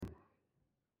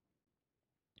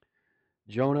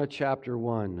Jonah chapter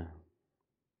 1.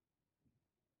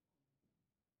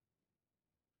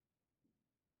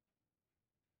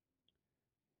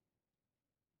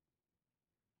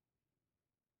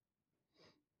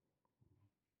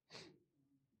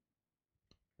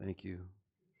 Thank you.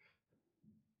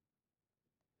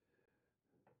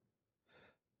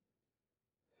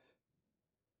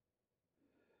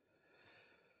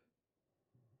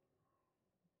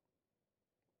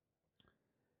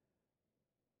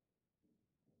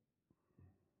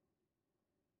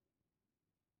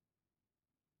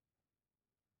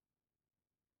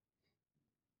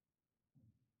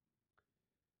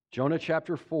 Jonah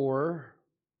chapter 4.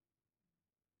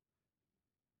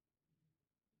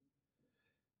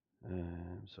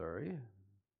 I'm sorry.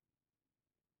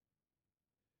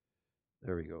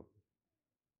 There we go.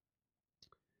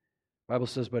 The Bible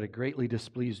says, but it greatly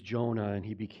displeased Jonah, and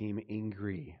he became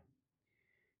angry.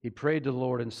 He prayed to the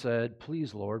Lord and said,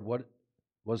 please, Lord, what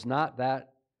was not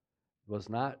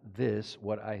this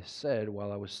what I said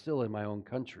while I was still in my own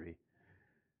country?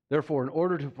 Therefore, in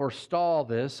order to forestall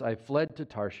this, I fled to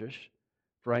Tarshish,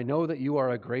 for I know that you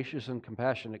are a gracious and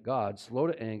compassionate God, slow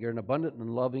to anger and abundant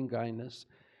in loving kindness,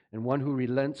 and one who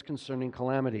relents concerning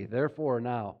calamity. Therefore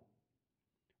now,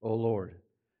 O Lord,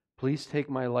 please take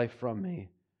my life from me,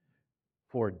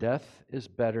 for death is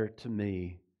better to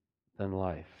me than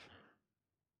life.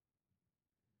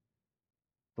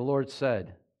 The Lord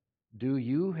said, do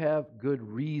you have good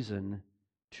reason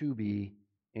to be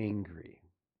angry?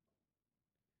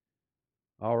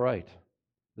 All right.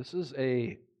 This is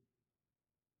a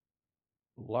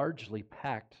largely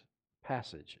packed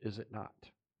passage, is it not?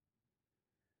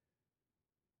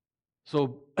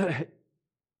 So,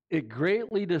 it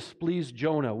greatly displeased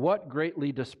Jonah. What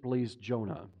greatly displeased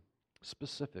Jonah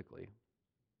specifically?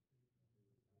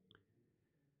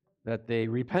 That they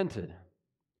repented.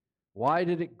 Why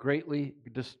did it greatly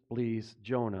displease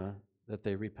Jonah that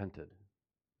they repented?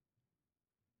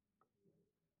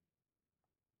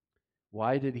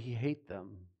 Why did he hate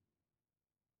them?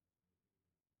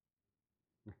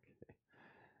 Okay.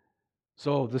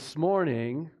 So this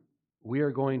morning,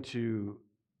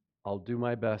 I'll do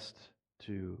my best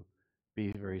to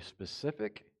be very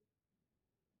specific,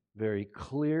 very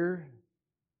clear,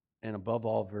 and above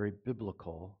all, very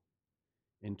biblical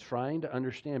in trying to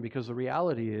understand, because the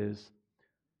reality is,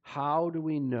 how do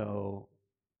we know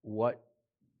what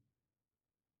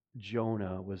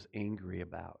Jonah was angry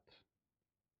about?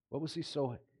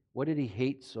 What did he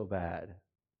hate so bad?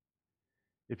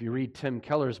 If you read Tim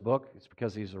Keller's book, it's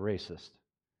because he's a racist.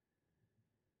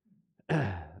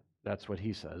 That's what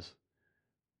he says.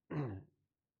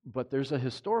 But there's a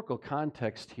historical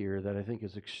context here that I think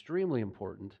is extremely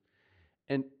important.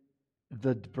 And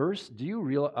the verse, I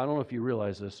don't know if you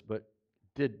realize this, but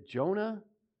did Jonah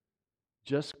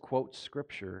just quote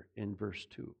Scripture in verse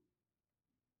 2?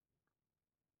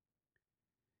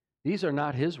 These are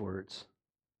not his words.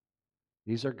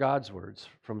 These are God's words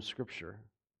from Scripture.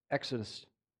 Exodus,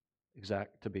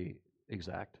 to be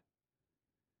exact.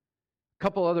 A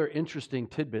couple other interesting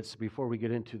tidbits before we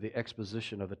get into the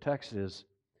exposition of the text is,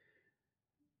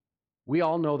 we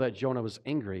all know that Jonah was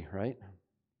angry, right?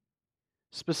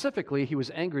 Specifically, he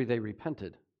was angry they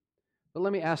repented. But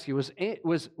let me ask you,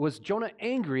 was Jonah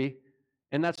angry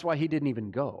and that's why he didn't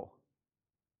even go?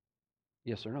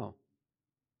 Yes or no?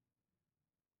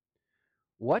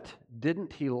 What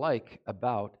didn't he like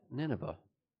about Nineveh?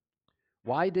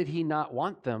 Why did he not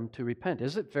want them to repent?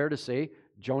 Is it fair to say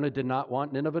Jonah did not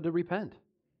want Nineveh to repent?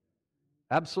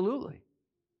 Absolutely.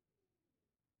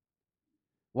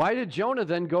 Why did Jonah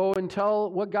then go and tell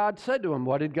what God said to him?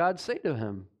 What did God say to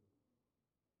him?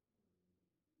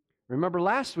 Remember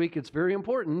last week, it's very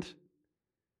important.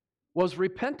 Was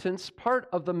repentance part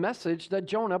of the message that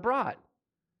Jonah brought?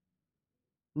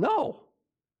 No,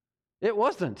 it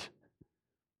wasn't.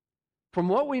 From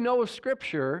what we know of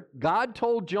Scripture, God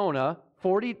told Jonah,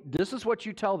 this is what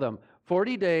you tell them,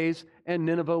 40 days and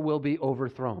Nineveh will be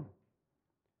overthrown.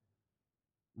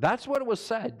 That's what was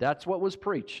said. That's what was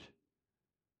preached.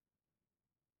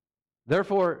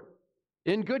 Therefore,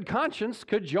 in good conscience,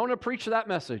 could Jonah preach that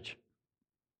message?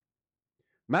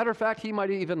 Matter of fact, he might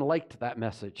have even liked that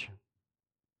message,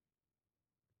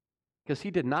 because he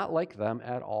did not like them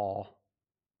at all.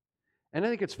 And I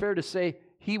think it's fair to say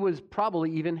he was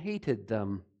probably even hated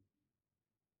them.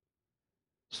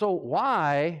 So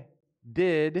why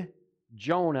did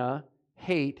Jonah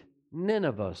hate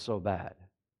Nineveh so bad?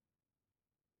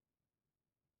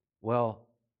 Well,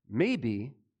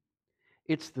 maybe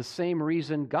it's the same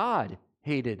reason God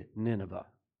hated Nineveh.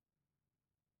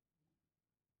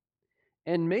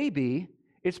 And maybe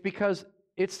it's because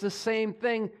it's the same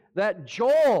thing that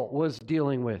Joel was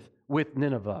dealing with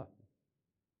Nineveh.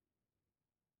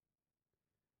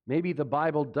 Maybe the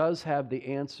Bible does have the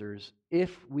answers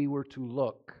if we were to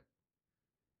look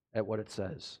at what it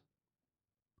says.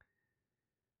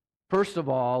 First of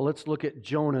all, let's look at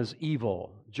Jonah's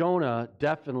evil. Jonah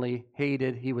definitely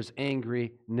hated, he was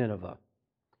angry, Nineveh.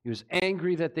 He was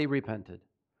angry that they repented.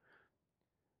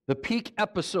 The peak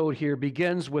episode here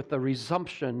begins with the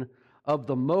resumption of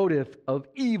the motive of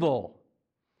evil.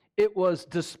 It was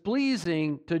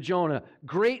displeasing to Jonah,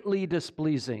 greatly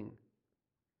displeasing.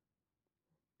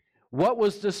 What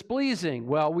was displeasing?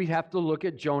 Well, we have to look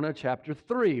at Jonah chapter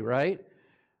 3, right?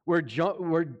 Where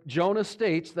Jonah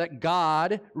states that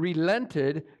God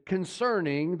relented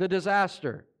concerning the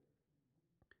disaster.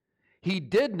 He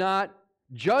did not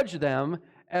judge them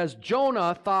as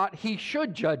Jonah thought he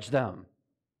should judge them.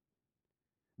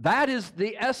 That is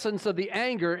the essence of the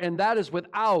anger, and that is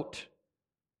without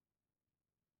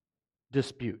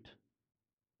dispute.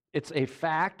 It's a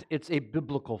fact, it's a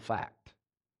biblical fact.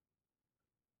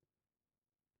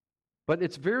 But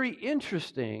it's very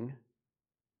interesting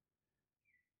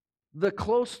the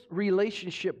close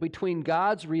relationship between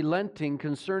God's relenting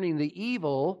concerning the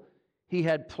evil he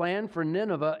had planned for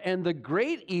Nineveh and the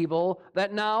great evil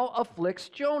that now afflicts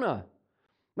Jonah.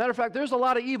 Matter of fact, there's a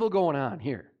lot of evil going on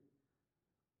here.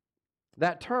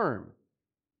 That term.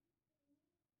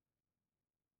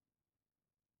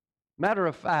 Matter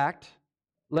of fact,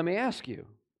 let me ask you,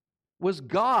 was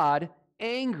God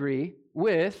angry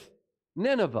with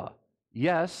Nineveh?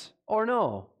 Yes or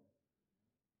no?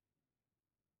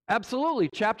 Absolutely.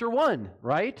 Chapter 1,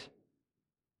 right?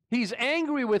 He's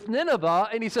angry with Nineveh,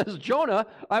 and he says, Jonah,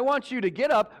 I want you to get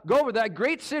up, go over that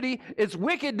great city. Its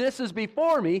wickedness is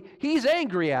before me. He's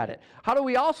angry at it. How do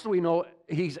we know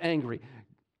he's angry?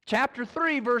 Chapter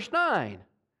 3, verse 9.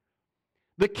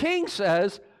 The king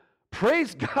says,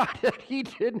 praise God that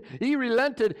he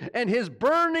relented, and his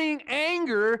burning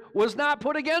anger was not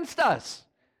put against us.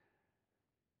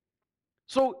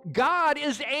 So God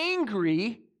is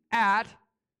angry at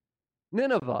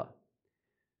Nineveh.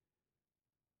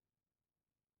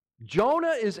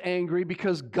 Jonah is angry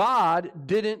because God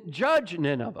didn't judge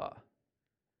Nineveh.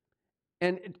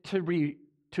 And to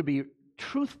be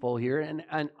truthful here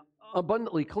and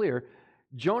abundantly clear,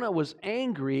 Jonah was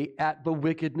angry at the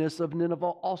wickedness of Nineveh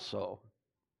also.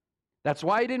 That's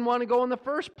why he didn't want to go in the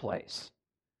first place.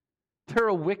 They're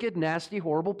a wicked, nasty,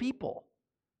 horrible people.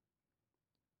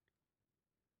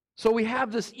 So we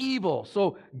have this evil.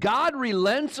 So God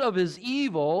relents of his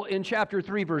evil in chapter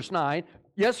 3, verse 9.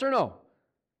 Yes or no?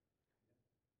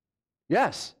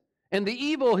 Yes. And the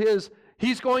evil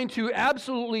he's going to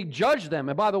absolutely judge them.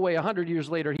 And by the way, 100 years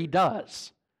later, he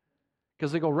does.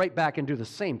 Because they go right back and do the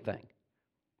same thing.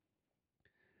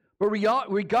 But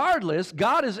regardless,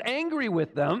 God is angry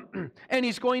with them, and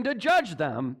he's going to judge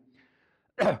them.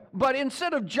 But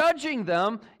instead of judging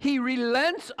them, he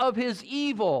relents of his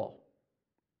evil.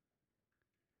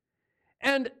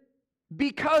 And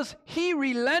because he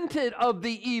relented of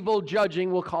the evil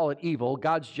judging, we'll call it evil.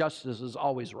 God's justice is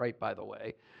always right, by the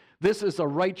way. This is a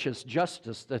righteous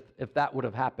justice, if that would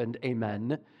have happened,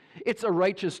 amen. It's a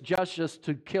righteous justice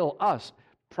to kill us,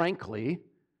 frankly.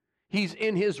 He's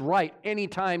in his right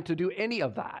anytime to do any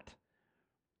of that.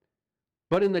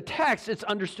 But in the text, it's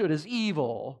understood as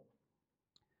evil.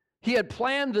 He had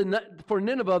planned for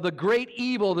Nineveh the great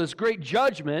evil, this great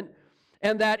judgment,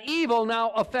 and that evil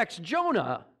now affects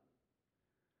Jonah.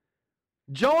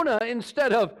 Jonah,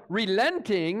 instead of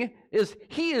relenting,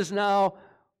 he is now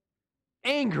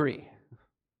angry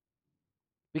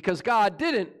because God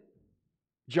didn't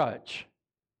judge.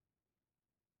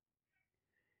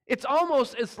 It's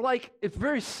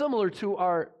very similar to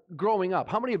our growing up.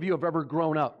 How many of you have ever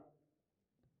grown up?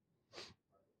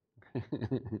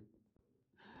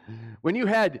 When you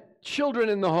had children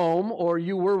in the home, or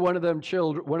you were one of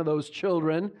those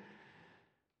children,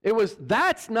 it was,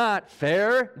 that's not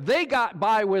fair. They got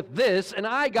by with this, and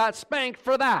I got spanked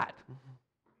for that.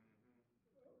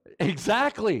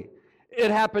 Exactly.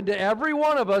 It happened to every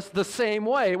one of us the same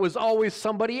way. It was always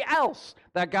somebody else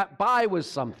that got by with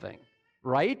something,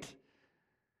 right?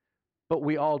 But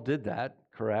we all did that,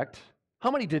 correct?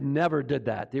 How many never did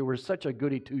that? They were such a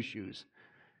goody two-shoes.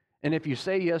 And if you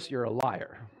say yes, you're a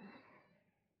liar.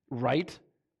 Right?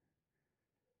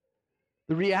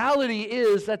 The reality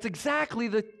is that's exactly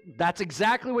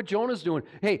what Jonah's doing.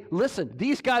 Hey, listen,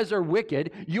 these guys are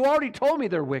wicked. You already told me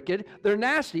they're wicked. They're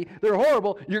nasty. They're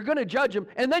horrible. You're going to judge them,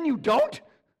 and then you don't?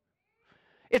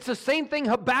 It's the same thing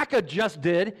Habakkuk just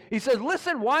did. He says,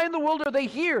 listen, why in the world are they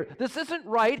here? This isn't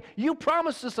right. You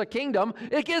promised us a kingdom.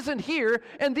 It isn't here.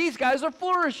 And these guys are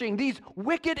flourishing. These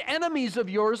wicked enemies of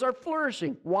yours are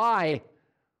flourishing. Why?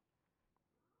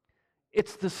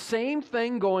 It's the same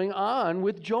thing going on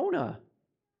with Jonah.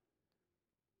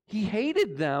 He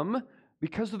hated them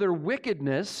because of their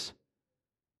wickedness.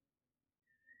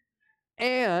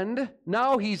 And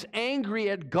now he's angry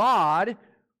at God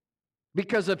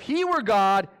because if he were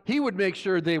God, he would make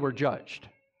sure they were judged.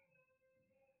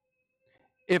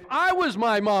 If I was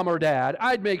my mom or dad,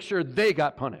 I'd make sure they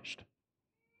got punished.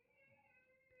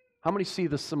 How many see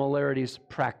the similarities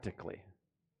practically?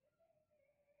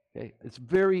 Okay, it's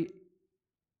very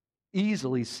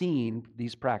easily seen,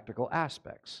 these practical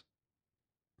aspects.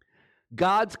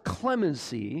 God's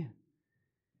clemency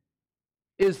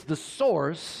is the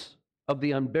source of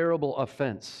the unbearable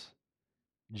offense.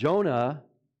 Jonah,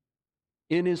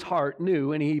 in his heart,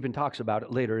 knew, and he even talks about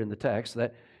it later in the text,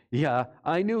 that, yeah,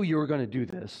 I knew you were going to do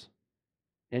this.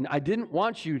 And I didn't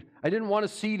want to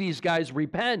see these guys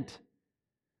repent.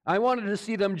 I wanted to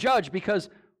see them judged because,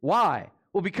 why?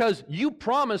 Well, because you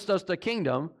promised us the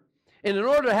kingdom, and in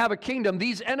order to have a kingdom,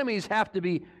 these enemies have to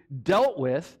be dealt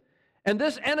with, and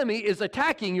this enemy is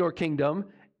attacking your kingdom,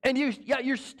 and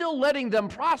you're still letting them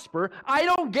prosper. I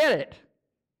don't get it.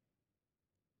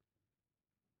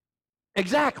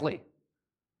 Exactly.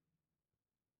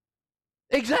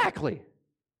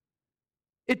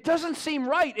 It doesn't seem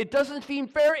right. It doesn't seem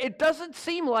fair. It doesn't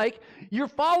seem like you're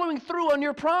following through on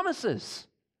your promises.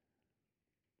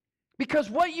 Because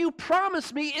what you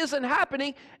promised me isn't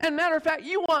happening, and matter of fact,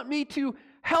 you want me to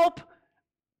help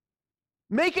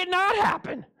make it not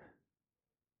happen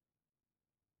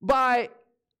by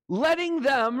letting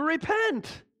them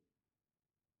repent.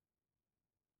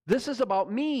 This is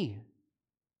about me,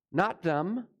 not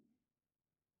them.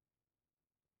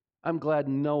 I'm glad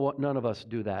none of us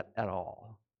do that at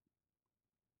all.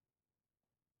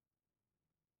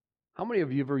 How many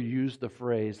of you have ever used the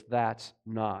phrase, that's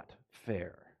not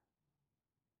fair?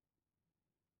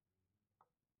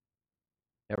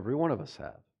 Every one of us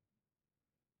have.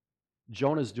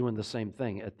 Jonah's doing the same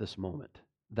thing at this moment.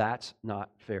 That's not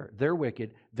fair. They're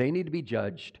wicked. They need to be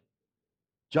judged.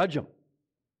 Judge them.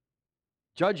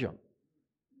 Judge them.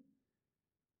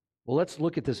 Well, let's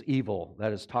look at this evil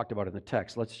that is talked about in the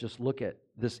text. Let's just look at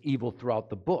this evil throughout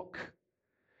the book.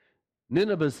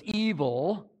 Nineveh's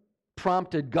evil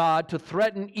prompted God to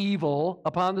threaten evil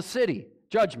upon the city,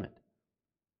 judgment.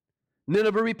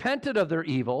 Nineveh repented of their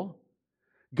evil.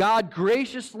 God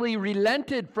graciously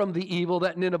relented from the evil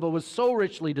that Nineveh was so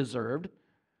richly deserved.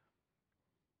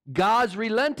 God's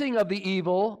relenting of the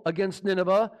evil against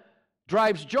Nineveh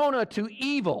drives Jonah to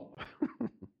evil.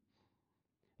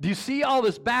 Do you see all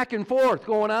this back and forth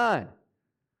going on?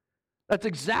 That's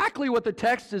exactly what the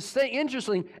text is saying.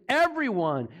 Interesting,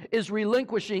 everyone is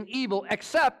relinquishing evil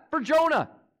except for Jonah.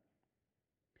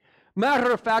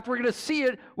 Matter of fact, we're going to see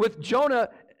it with Jonah,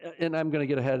 and I'm going to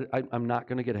get ahead. I'm not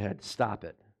going to get ahead. Stop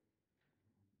it.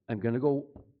 I'm going to go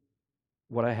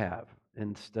what I have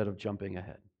instead of jumping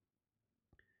ahead.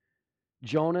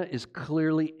 Jonah is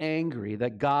clearly angry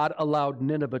that God allowed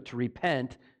Nineveh to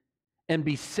repent and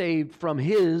be saved from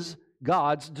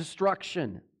God's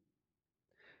destruction.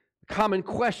 The common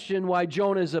question why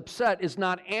Jonah is upset is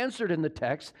not answered in the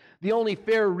text. The only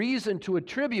fair reason to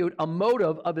attribute a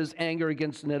motive of his anger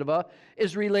against Nineveh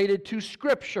is related to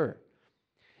Scripture.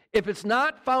 If it's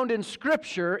not found in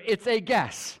Scripture, it's a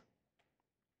guess.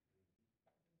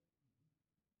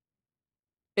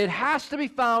 It has to be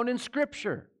found in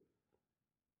Scripture.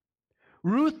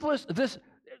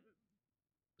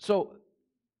 So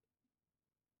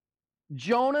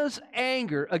Jonah's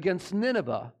anger against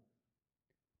Nineveh,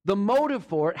 the motive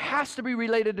for it has to be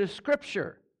related to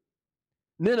Scripture.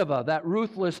 Nineveh, that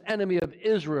ruthless enemy of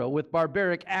Israel with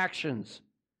barbaric actions.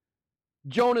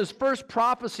 Jonah's first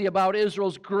prophecy about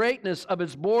Israel's greatness of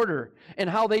its border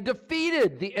and how they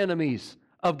defeated the enemies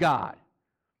of God.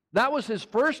 That was his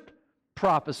first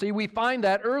prophecy. We find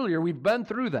that earlier. We've been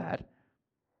through that.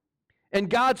 And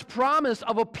God's promise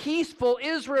of a peaceful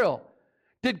Israel.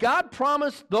 Did God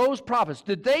promise those prophets?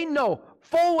 Did they know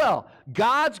full well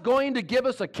God's going to give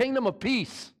us a kingdom of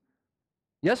peace?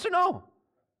 Yes or no?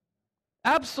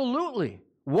 Absolutely.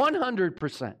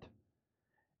 100%.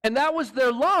 And that was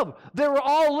their love. They were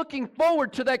all looking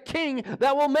forward to that king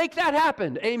that will make that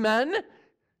happen. Amen?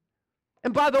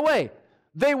 And by the way,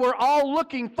 they were all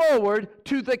looking forward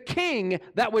to the king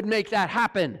that would make that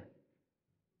happen.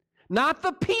 Not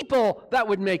the people that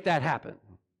would make that happen.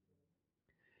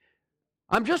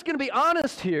 I'm just going to be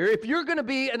honest here. If you're going to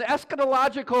be an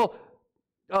eschatological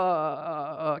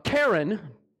Karen,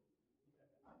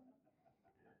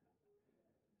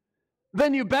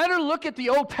 then you better look at the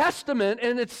Old Testament,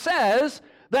 and it says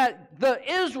that the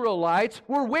Israelites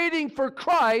were waiting for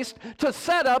Christ to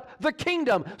set up the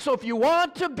kingdom. So if you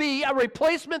want to be a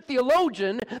replacement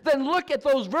theologian, then look at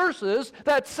those verses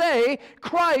that say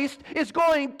Christ is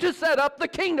going to set up the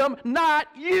kingdom, not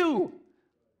you.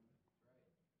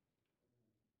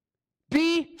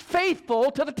 Be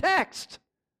faithful to the text.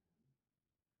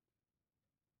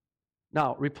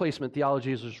 Now, replacement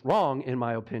theology is wrong, in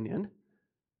my opinion,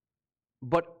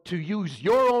 but to use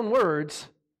your own words,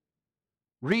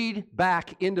 read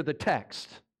back into the text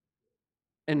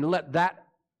and let that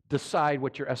decide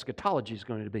what your eschatology is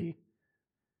going to be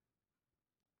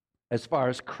as far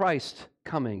as Christ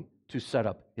coming to set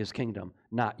up his kingdom,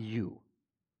 not you.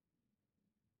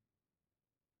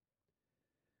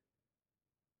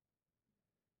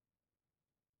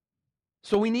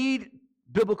 So we need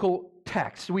biblical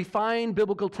text. We find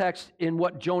biblical text in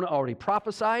what Jonah already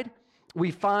prophesied.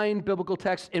 We find biblical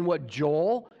text in what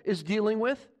Joel is dealing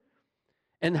with,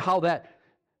 and how that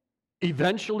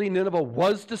eventually Nineveh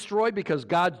was destroyed because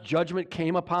God's judgment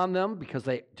came upon them because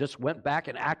they just went back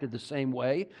and acted the same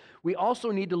way. We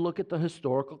also need to look at the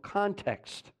historical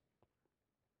context.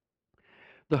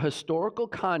 The historical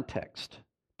context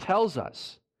tells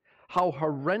us how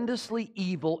horrendously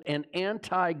evil and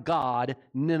anti-God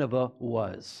Nineveh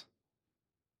was.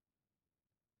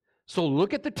 So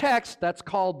look at the text. That's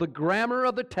called the grammar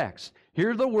of the text.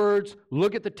 Here are the words.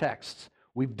 Look at the texts.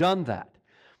 We've done that.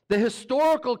 The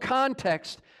historical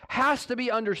context has to be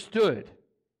understood.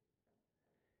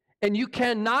 And you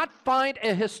cannot find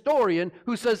a historian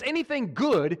who says anything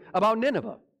good about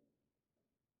Nineveh.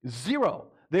 Zero.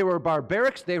 They were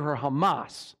barbarics. They were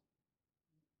Hamas.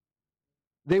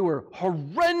 They were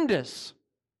horrendous.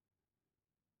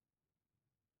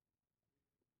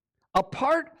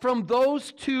 Apart from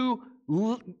those two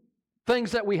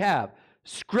things that we have,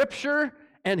 Scripture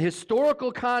and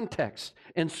historical context,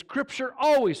 and Scripture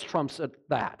always trumps at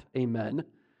that, amen.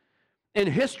 In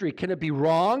history, can it be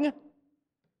wrong?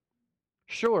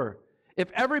 Sure. If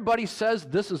everybody says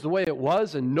this is the way it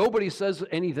was and nobody says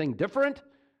anything different,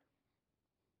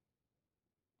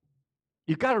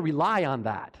 you've got to rely on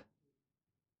that.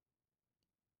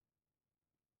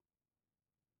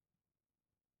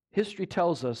 History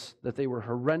tells us that they were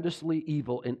horrendously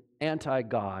evil and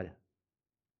anti-God.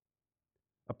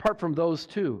 Apart from those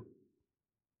two,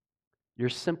 you're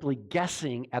simply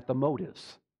guessing at the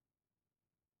motives.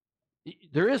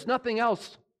 There is nothing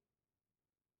else.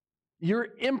 You're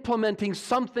implementing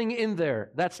something in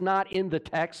there that's not in the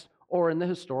text or in the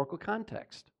historical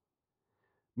context.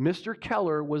 Mr.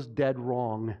 Keller was dead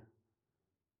wrong.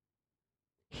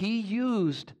 He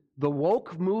used the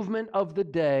woke movement of the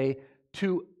day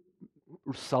to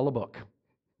sell a book.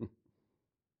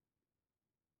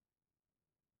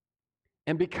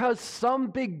 And because some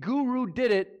big guru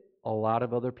did it, a lot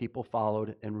of other people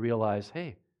followed and realized,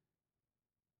 hey,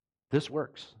 this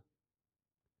works.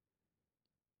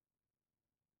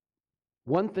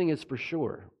 One thing is for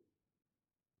sure.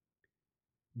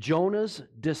 Jonah's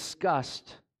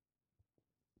disgust,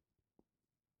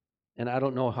 and I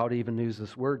don't know how to even use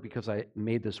this word because I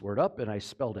made this word up and I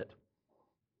spelled it.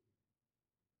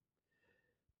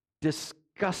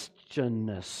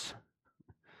 Disgustiousness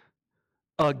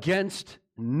against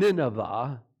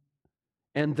Nineveh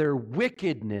and their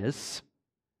wickedness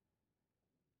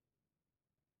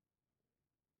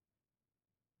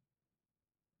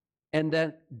and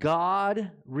that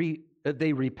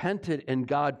they repented and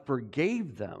God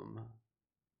forgave them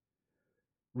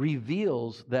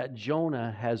reveals that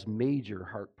Jonah has major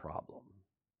heart problem.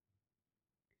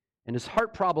 And his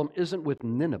heart problem isn't with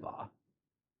Nineveh.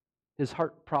 His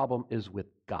heart problem is with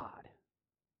God.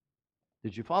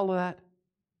 Did you follow that?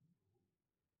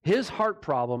 His heart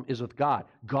problem is with God.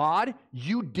 God,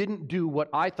 you didn't do what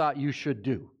I thought you should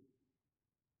do.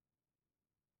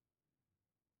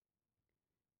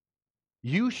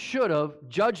 You should have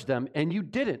judged them, and you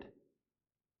didn't.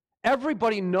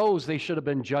 Everybody knows they should have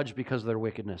been judged because of their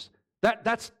wickedness.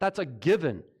 That's a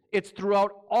given. It's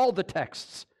throughout all the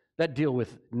texts that deal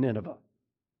with Nineveh.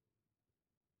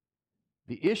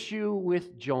 The issue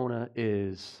with Jonah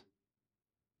is,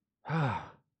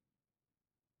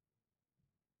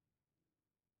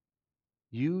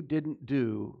 you didn't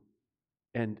do,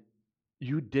 and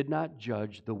you did not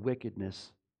judge the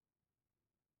wickedness,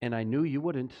 and I knew you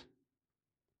wouldn't,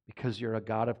 because you're a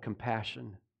God of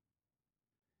compassion.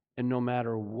 And no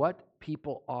matter what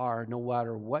people are, no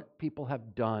matter what people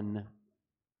have done,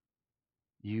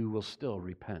 you will still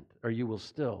repent, or you will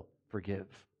still forgive.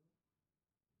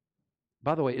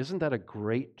 By the way, isn't that a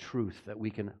great truth that we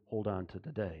can hold on to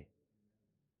today?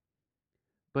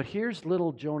 But here's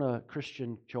little Jonah,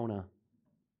 Christian Jonah,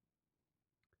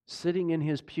 sitting in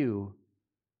his pew,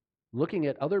 looking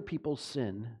at other people's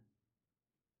sin.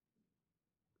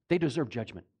 They deserve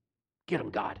judgment. Get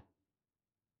them, God.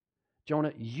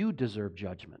 Jonah, you deserve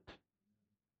judgment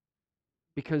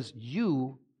because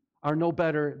you are no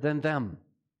better than them.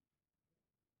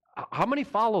 How many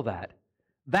follow that?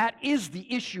 That is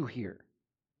the issue here.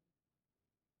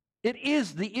 It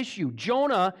is the issue.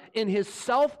 Jonah, in his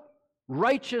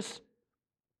self-righteous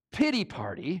pity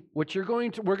party, which we're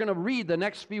going to read the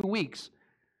next few weeks,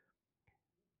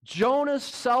 Jonah's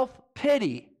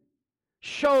self-pity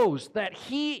shows that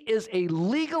he is a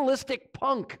legalistic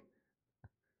punk.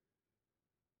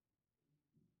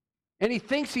 And he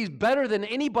thinks he's better than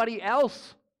anybody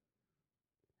else.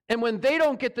 And when they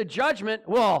don't get the judgment,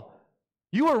 well,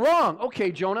 you were wrong.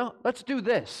 Okay, Jonah, let's do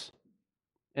this.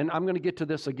 And I'm going to get to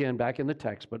this again back in the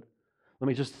text, but let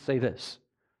me just say this.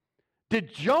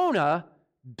 Did Jonah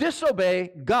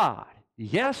disobey God?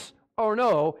 Yes or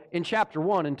no in chapter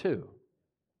 1 and 2?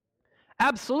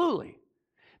 Absolutely.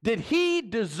 Did he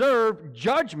deserve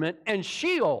judgment and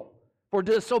Sheol for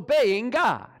disobeying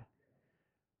God?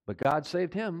 But God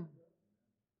saved him.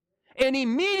 And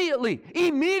immediately,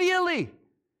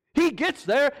 he gets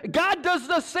there. God does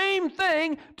the same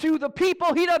thing to the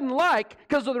people he doesn't like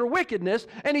because of their wickedness.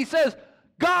 And he says,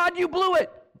 God, you blew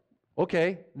it.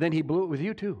 Okay, then he blew it with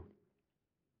you too.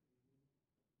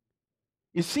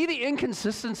 You see the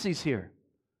inconsistencies here.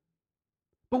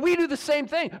 But we do the same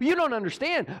thing. You don't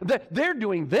understand that they're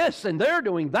doing this and they're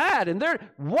doing that and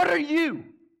what are you?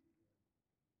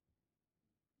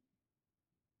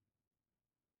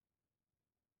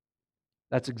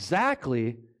 That's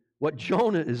exactly what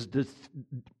Jonah is,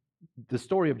 the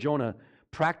story of Jonah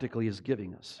practically is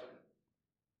giving us.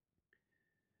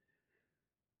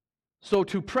 So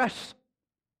to press,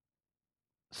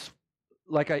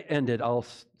 like I ended, I'll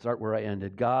start where I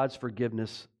ended. God's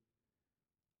forgiveness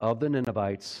of the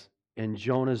Ninevites and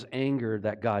Jonah's anger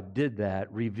that God did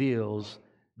that reveals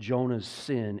Jonah's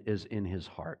sin is in his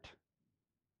heart.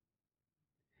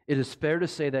 It is fair to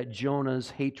say that Jonah's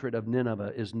hatred of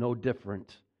Nineveh is no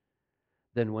different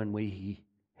than when we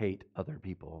hate other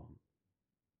people.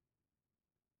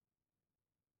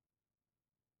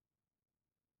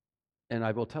 And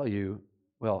I will tell you,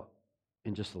 well,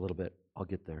 in just a little bit, I'll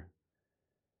get there.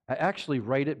 I actually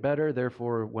write it better,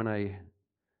 therefore when I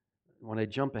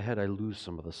jump ahead, I lose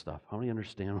some of the stuff. How many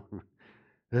understand?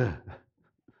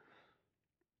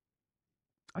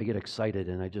 I get excited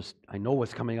and I know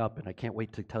what's coming up and I can't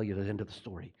wait to tell you the end of the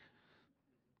story.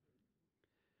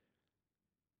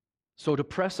 So to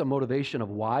press a motivation of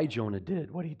why Jonah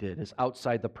did what he did is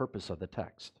outside the purpose of the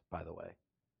text, by the way.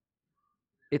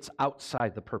 It's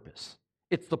outside the purpose.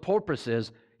 The purpose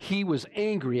is he was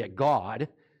angry at God.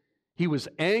 He was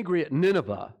angry at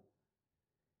Nineveh.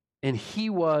 And he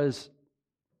was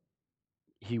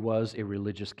a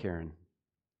religious Karen.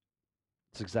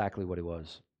 It's exactly what he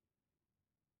was.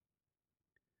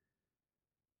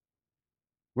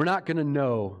 We're not going to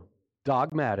know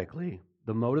dogmatically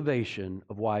the motivation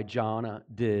of why Jonah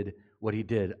did what he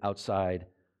did outside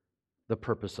the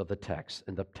purpose of the text.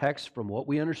 And the text, from what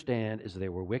we understand, is they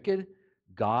were wicked.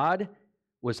 God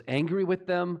was angry with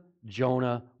them.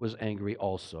 Jonah was angry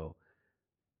also.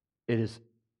 It's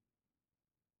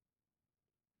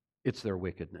their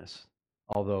wickedness.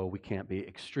 Although we can't be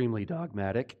extremely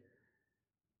dogmatic,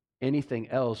 anything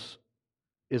else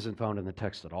isn't found in the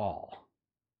text at all.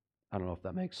 I don't know if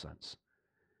that makes sense.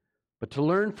 But to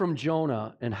learn from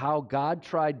Jonah and how God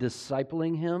tried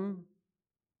discipling him,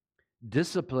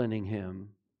 disciplining him,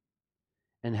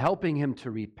 and helping him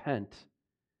to repent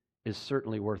is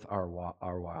certainly worth our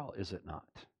while, is it not?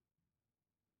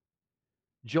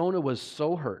 Jonah was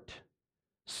so hurt,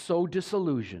 so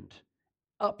disillusioned,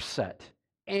 upset,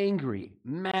 angry,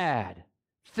 mad.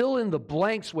 Fill in the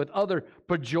blanks with other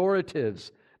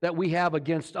pejoratives that we have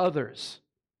against others.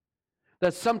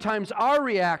 That sometimes our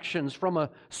reactions from a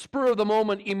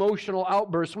spur-of-the-moment emotional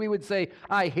outburst, we would say,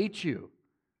 I hate you.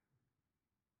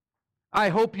 I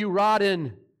hope you rot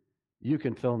in. You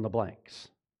can fill in the blanks.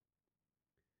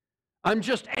 I'm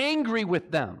just angry with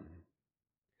them.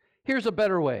 Here's a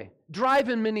better way. Drive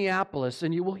in Minneapolis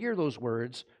and you will hear those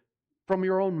words from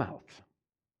your own mouth.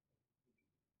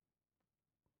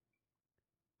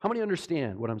 How many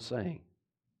understand what I'm saying?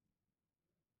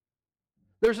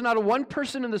 There's not a one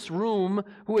person in this room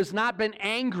who has not been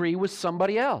angry with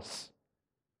somebody else.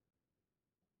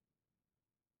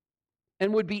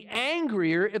 And would be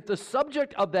angrier if the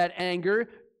subject of that anger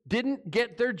didn't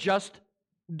get their just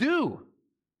due.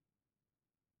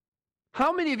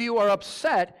 How many of you are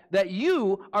upset that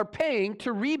you are paying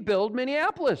to rebuild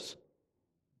Minneapolis?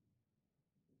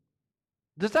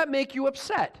 Does that make you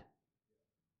upset?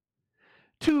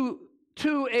 To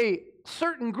a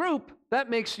certain group, that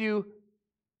makes you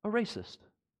a racist.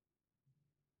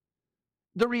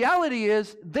 The reality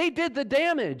is, they did the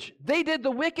damage. They did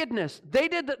the wickedness. They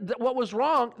did what was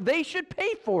wrong. They should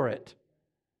pay for it.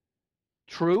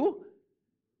 True?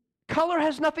 Color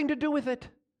has nothing to do with it.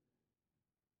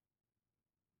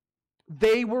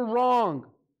 They were wrong.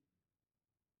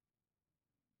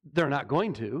 They're not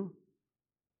going to.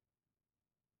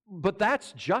 But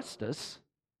that's justice.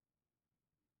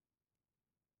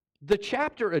 The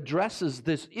chapter addresses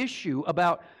this issue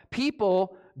about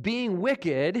people being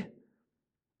wicked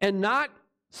and not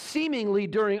seemingly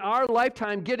during our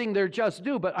lifetime getting their just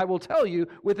due. But I will tell you,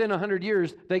 within 100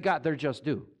 years, they got their just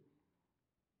due.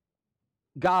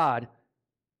 God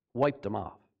wiped them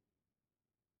off.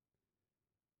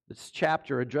 This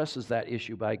chapter addresses that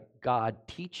issue by God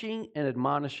teaching and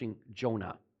admonishing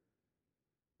Jonah.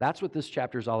 That's what this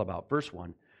chapter is all about. Verse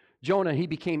 1. Jonah, he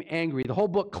became angry. The whole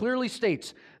book clearly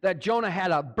states that Jonah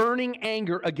had a burning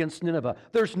anger against Nineveh.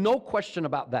 There's no question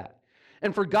about that.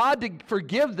 And for God to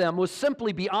forgive them was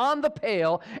simply beyond the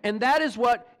pale, and that is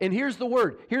what, and here's the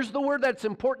word that's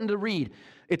important to read.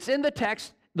 It's in the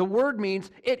text. The word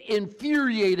means it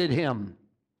infuriated him.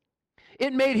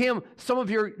 It made him, some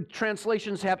of your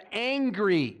translations have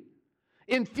angry,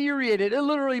 infuriated. It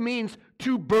literally means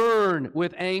to burn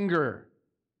with anger.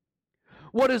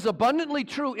 What is abundantly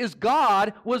true is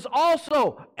God was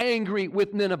also angry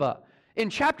with Nineveh. In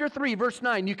chapter 3, verse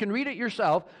 9, you can read it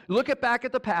yourself. Look back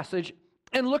at the passage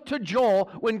and look to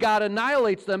Joel when God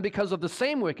annihilates them because of the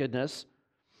same wickedness.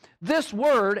 This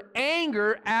word,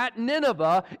 anger at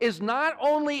Nineveh, is not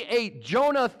only a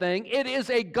Jonah thing, it is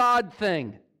a God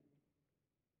thing.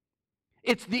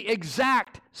 It's the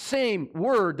exact same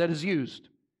word that is used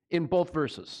in both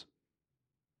verses.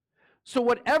 So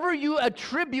whatever you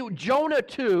attribute Jonah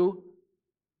to,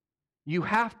 you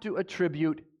have to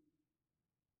attribute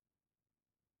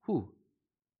who?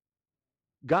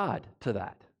 God to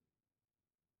that.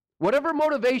 Whatever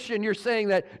motivation you're saying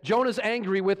that Jonah's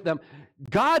angry with them,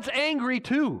 God's angry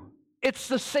too. It's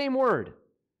the same word.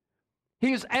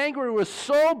 He's angry, was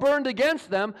so burned against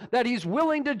them that he's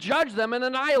willing to judge them and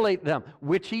annihilate them,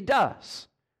 which he does.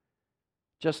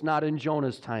 Just not in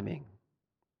Jonah's timing.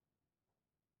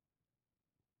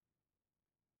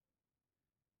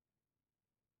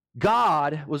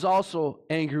 God was also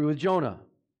angry with Jonah.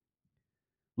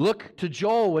 Look to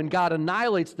Joel when God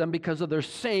annihilates them because of their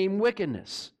same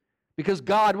wickedness. Because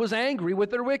God was angry with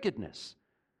their wickedness.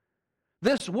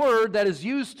 This word that is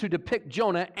used to depict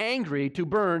Jonah, angry, to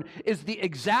burn, is the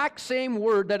exact same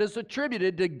word that is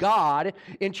attributed to God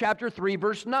in chapter 3,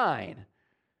 verse 9.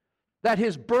 That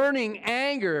his burning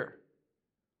anger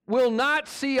will not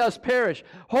see us perish.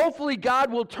 Hopefully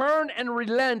God will turn and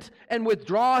relent and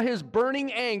withdraw his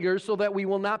burning anger so that we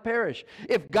will not perish.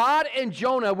 If God and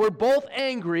Jonah were both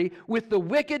angry with the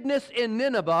wickedness in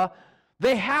Nineveh,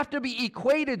 they have to be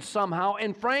equated somehow,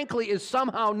 and frankly is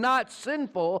somehow not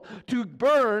sinful to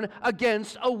burn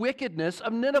against a wickedness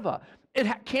of Nineveh. It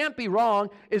can't be wrong.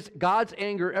 Is God's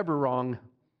anger ever wrong?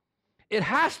 It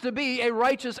has to be a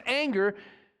righteous anger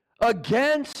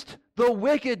against the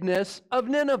wickedness of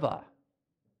Nineveh.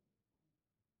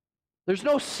 There's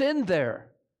no sin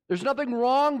there. There's nothing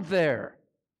wrong there.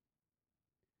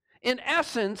 In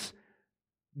essence,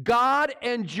 God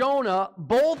and Jonah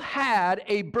both had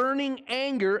a burning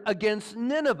anger against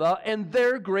Nineveh and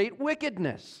their great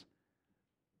wickedness.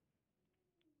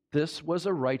 This was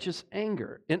a righteous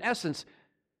anger. In essence,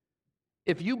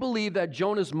 if you believe that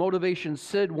Jonah's motivation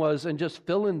sin was, and just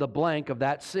fill in the blank of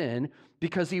that sin,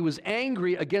 because he was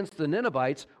angry against the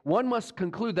Ninevites, one must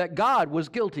conclude that God was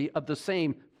guilty of the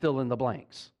same fill in the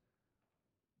blanks.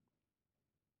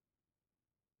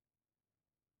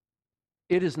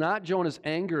 It is not Jonah's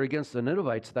anger against the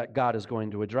Ninevites that God is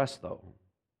going to address, though.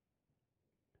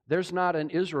 There's not an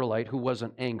Israelite who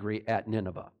wasn't angry at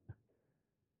Nineveh.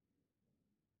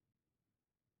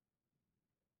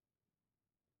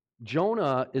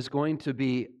 Jonah is going to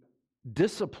be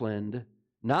disciplined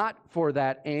not for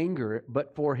that anger,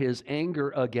 but for his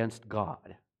anger against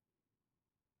God.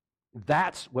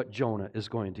 That's what Jonah is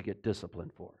going to get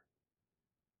disciplined for.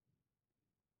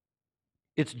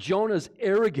 It's Jonah's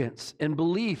arrogance and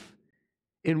belief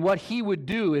in what he would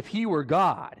do if he were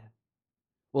God.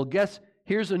 Well,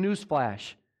 here's a news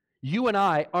flash. You and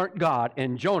I aren't God,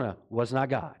 and Jonah was not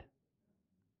God.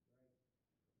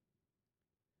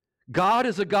 God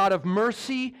is a God of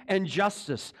mercy and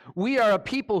justice. We are a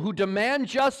people who demand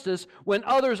justice when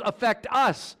others affect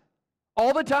us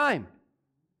all the time.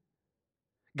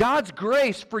 God's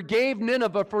grace forgave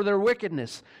Nineveh for their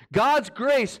wickedness. God's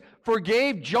grace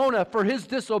forgave Jonah for his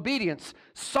disobedience.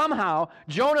 Somehow,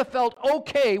 Jonah felt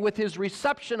okay with his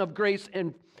reception of grace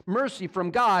and mercy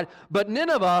from God, but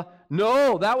Nineveh,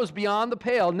 no, that was beyond the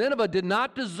pale. Nineveh did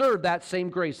not deserve that same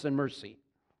grace and mercy.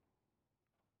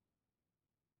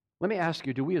 Let me ask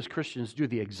you, do we as Christians do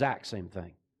the exact same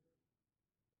thing?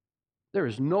 There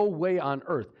is no way on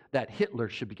earth that Hitler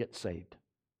should get saved.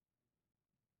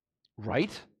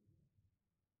 Right?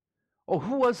 Oh,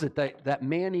 who was it, that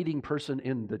man-eating person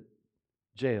in the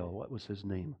jail? What was his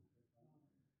name?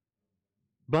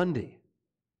 Bundy.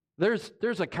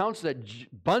 There's accounts that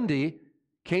Bundy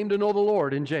came to know the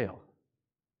Lord in jail.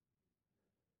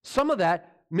 Some of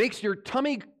that makes your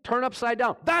tummy turn upside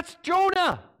down. That's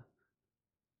Jonah.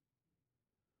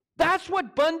 That's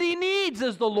what Bundy needs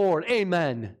is the Lord.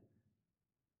 Amen.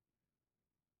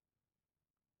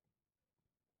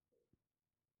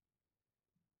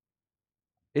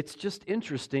 It's just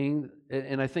interesting,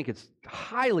 and I think it's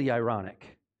highly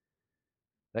ironic,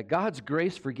 that God's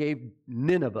grace forgave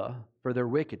Nineveh for their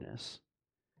wickedness.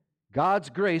 God's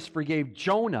grace forgave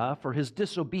Jonah for his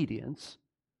disobedience,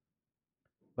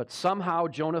 but somehow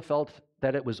Jonah felt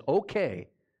that it was okay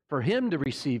for him to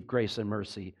receive grace and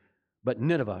mercy, but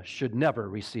Nineveh should never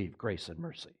receive grace and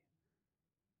mercy.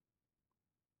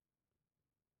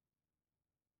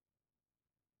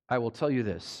 I will tell you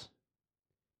this.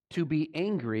 To be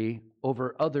angry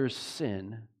over others'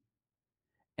 sin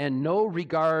and no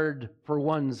regard for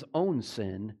one's own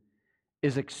sin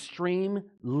is extreme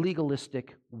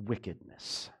legalistic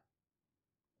wickedness.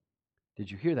 Did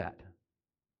you hear that?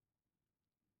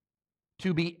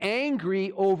 To be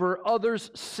angry over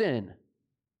others' sin,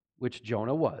 which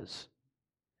Jonah was,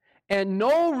 and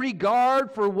no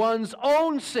regard for one's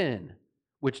own sin,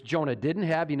 which Jonah didn't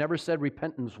have. He never said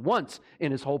repentance once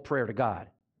in his whole prayer to God,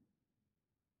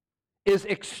 is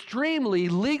extremely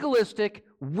legalistic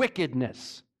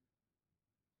wickedness.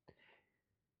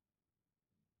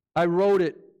 I wrote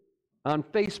it on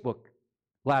Facebook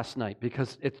last night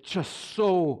because it's just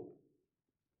so,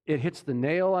 it hits the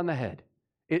nail on the head.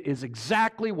 It is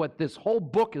exactly what this whole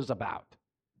book is about.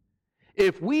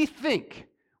 If we think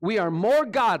we are more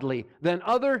godly than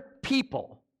other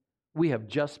people, we have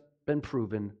just been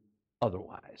proven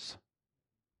otherwise.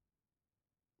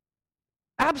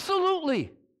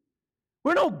 Absolutely.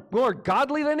 We're no more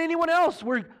godly than anyone else.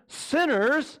 We're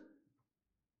sinners.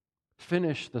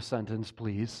 Finish the sentence,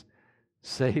 please.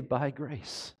 Saved by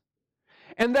grace.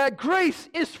 And that grace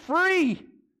is free.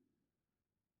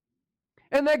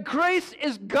 And that grace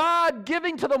is God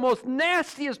giving to the most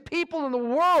nastiest people in the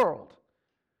world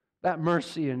that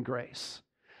mercy and grace.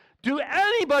 Do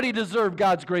anybody deserve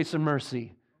God's grace and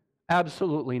mercy?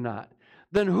 Absolutely not.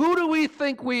 Then who do we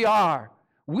think we are?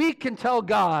 We can tell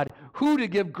God who to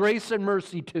give grace and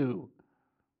mercy to.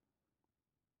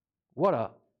 What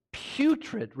a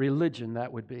putrid religion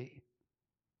that would be.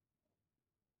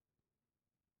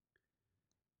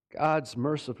 God's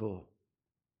merciful.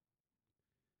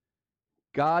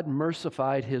 God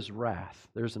mercified his wrath.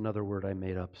 There's another word I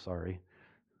made up, sorry.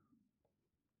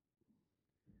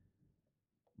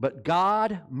 But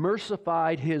God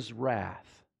mercified his wrath.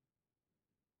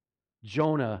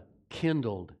 Jonah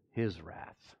kindled his wrath.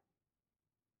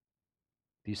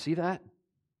 Do you see that?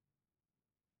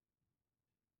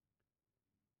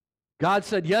 God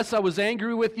said, yes, I was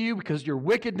angry with you because of your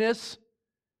wickedness,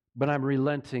 but I'm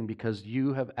relenting because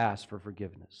you have asked for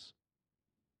forgiveness.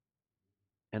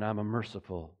 And I'm a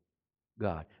merciful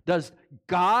God. Does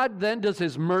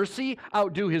his mercy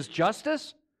outdo his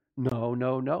justice? No,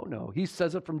 no, no, no. He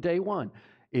says it from day one.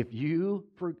 If you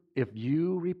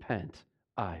repent,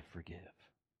 I forgive.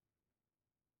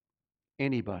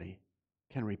 Anybody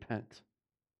can repent.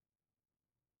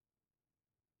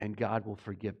 And God will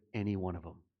forgive any one of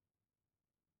them.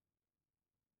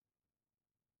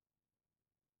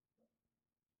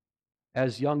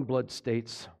 As Youngblood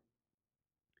states,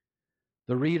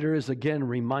 the reader is again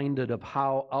reminded of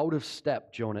how out of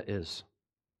step Jonah is.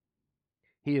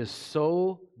 He is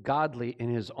so godly in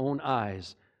his own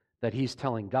eyes that he's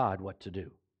telling God what to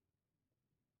do.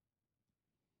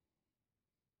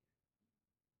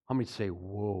 How many say,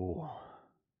 whoa?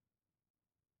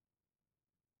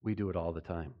 We do it all the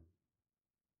time.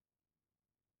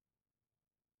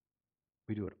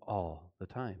 We do it all the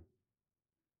time.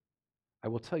 I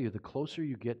will tell you, the closer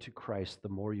you get to Christ, the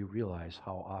more you realize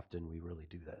how often we really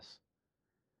do this.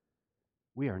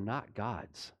 We are not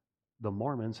gods. The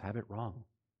Mormons have it wrong.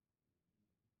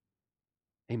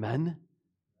 Amen?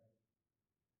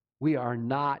 We are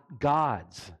not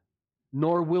gods,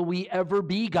 nor will we ever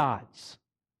be gods.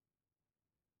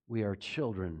 We are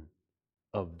children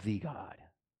of the God,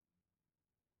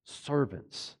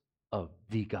 servants of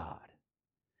the God,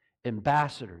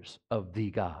 ambassadors of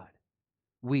the God.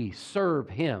 We serve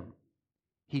Him.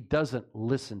 He doesn't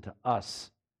listen to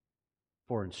us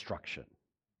for instruction.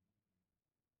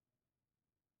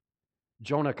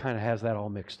 Jonah kind of has that all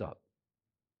mixed up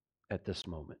at this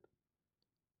moment.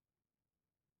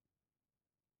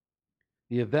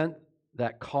 The event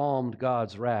that calmed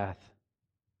God's wrath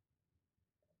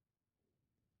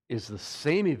is the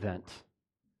same event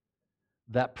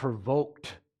that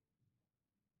provoked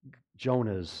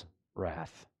Jonah's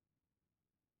wrath.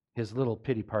 His little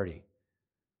pity party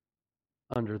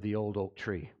under the old oak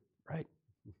tree, right?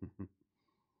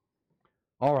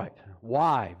 All right.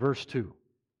 Why? Verse 2.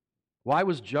 Why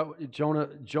was Jonah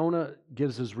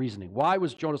gives his reasoning. Why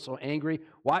was Jonah so angry?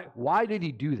 Why did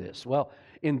he do this? Well,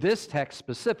 in this text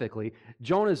specifically,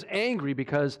 Jonah's angry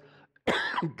because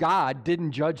God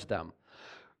didn't judge them.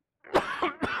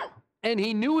 And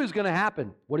he knew it was going to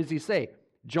happen. What does he say?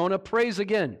 Jonah prays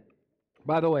again.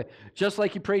 By the way, just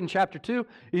like he prayed in chapter 2,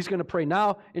 he's going to pray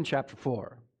now in chapter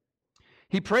 4.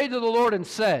 He prayed to the Lord and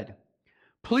said,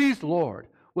 "Please, Lord,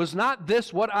 was not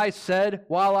this what I said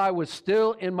while I was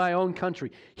still in my own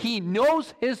country?" He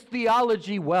knows his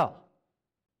theology well.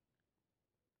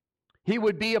 He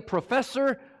would be a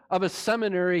professor of a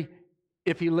seminary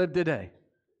if he lived today.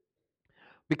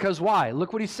 Because why?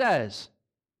 Look what he says.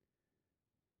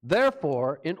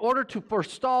 "Therefore, in order to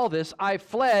forestall this, I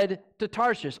fled to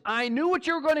Tarshish. I knew what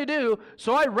you were going to do,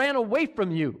 so I ran away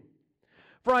from you.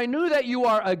 For I knew that you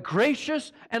are a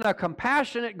gracious and a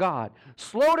compassionate God,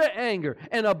 slow to anger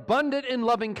and abundant in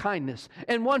loving kindness,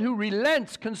 and one who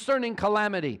relents concerning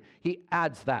calamity." He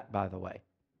adds that, by the way.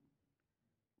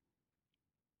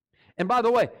 And by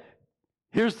the way,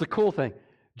 here's the cool thing.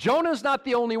 Jonah's not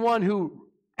the only one who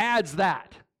adds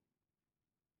that.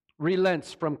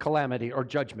 Relents from calamity or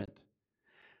judgment.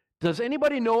 Does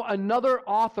anybody know another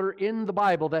author in the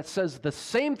Bible that says the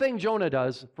same thing Jonah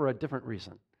does for a different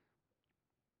reason?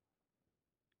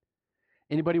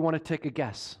 Anybody want to take a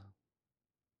guess?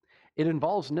 It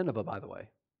involves Nineveh, by the way.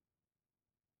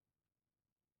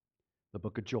 The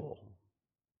book of Joel.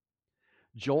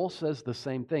 Joel says the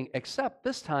same thing, except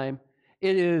this time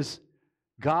it is,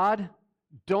 God,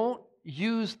 don't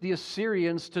use the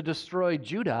Assyrians to destroy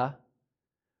Judah.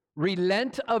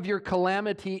 Relent of your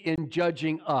calamity in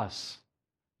judging us,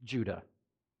 Judah.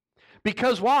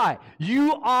 Because why?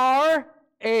 You are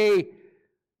a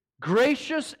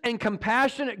gracious and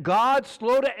compassionate God,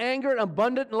 slow to anger and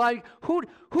abundant in life.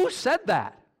 Who said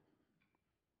that?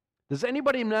 Does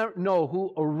anybody know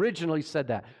who originally said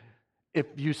that? If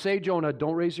you say Jonah,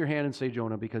 don't raise your hand and say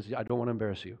Jonah, because I don't want to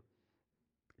embarrass you.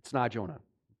 It's not Jonah.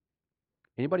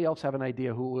 Anybody else have an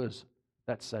idea who it was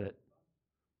that said it?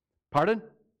 Pardon?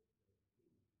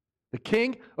 The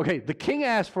king? Okay, the king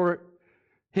asked for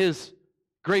his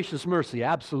gracious mercy,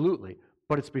 absolutely,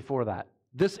 but it's before that.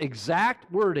 This exact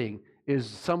wording is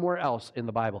somewhere else in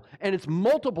the Bible, and it's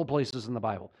multiple places in the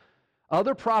Bible.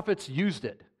 Other prophets used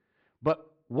it,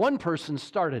 but one person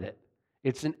started it.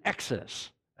 It's in Exodus.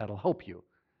 That'll help you.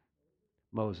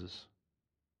 Moses.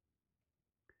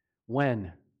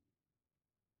 When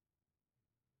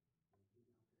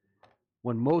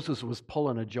Moses was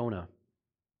pulling a Jonah.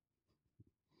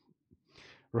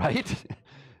 Right?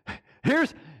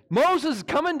 Here's Moses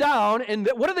coming down, and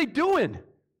what are they doing?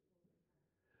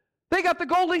 They got the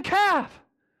golden calf.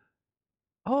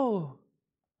 Oh,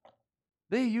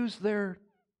 they used their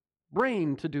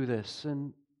brain to do this,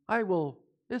 and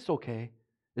it's okay.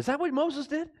 Is that what Moses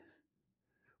did?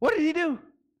 What did he do?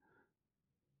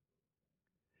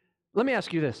 Let me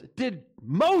ask you this. Did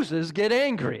Moses get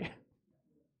angry?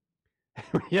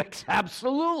 Yes,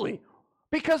 absolutely.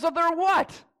 Because of their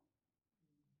what?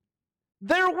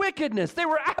 Their wickedness. They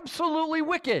were absolutely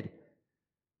wicked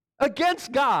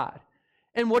against God.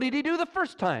 And what did he do the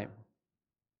first time?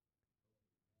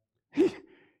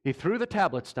 He threw the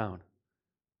tablets down.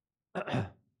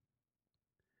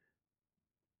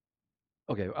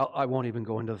 Okay, I won't even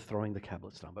go into throwing the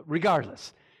tablets down, but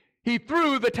regardless, he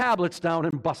threw the tablets down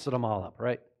and busted them all up,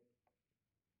 right?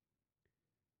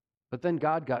 But then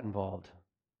God got involved.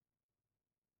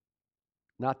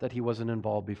 Not that he wasn't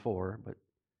involved before, but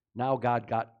now God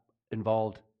got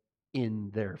involved in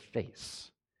their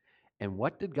face. And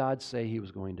what did God say he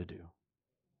was going to do?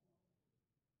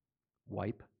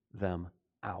 Wipe them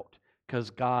out. Because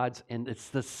and it's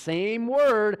the same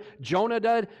word Jonah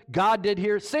did, God did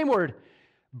here, same word,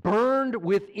 burned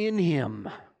within him.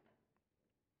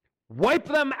 Wipe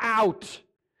them out.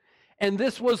 And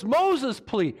this was Moses'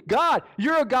 plea. God,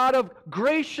 you're a God of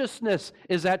graciousness.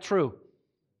 Is that true?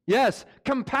 Yes.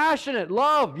 Compassionate,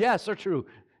 love. Yes, are true.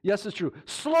 Yes, it's true.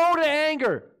 Slow to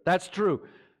anger. That's true.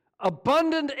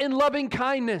 Abundant in loving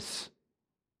kindness.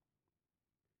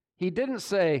 He didn't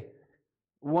say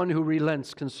one who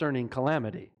relents concerning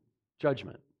calamity,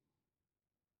 judgment.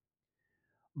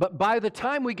 But by the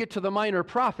time we get to the minor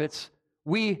prophets,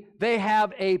 they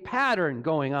have a pattern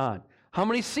going on. How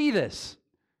many see this?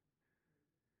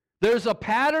 There's a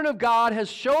pattern of God has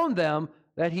shown them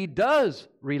that he does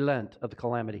relent of the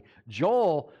calamity.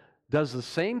 Joel does the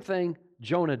same thing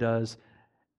Jonah does,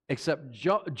 except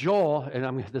Joel,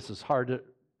 and this is hard to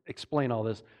explain all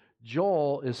this,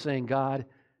 Joel is saying, God,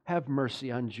 have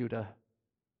mercy on Judah.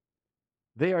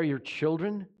 They are your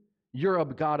children. You're a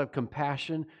God of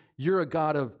compassion. You're a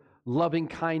God of loving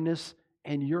kindness,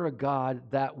 and you're a God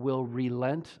that will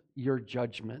relent your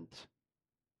judgment.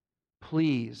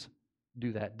 Please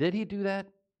do that. Did he do that?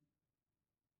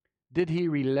 Did he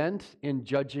relent in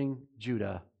judging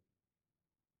Judah?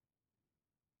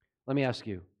 Let me ask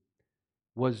you,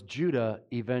 was Judah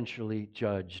eventually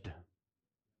judged?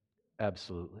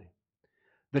 Absolutely.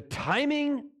 The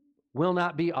timing will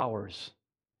not be ours.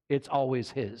 It's always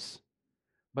his.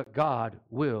 But God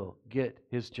will get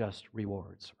his just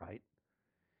rewards, right?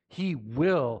 He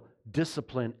will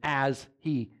discipline as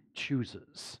he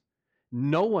chooses.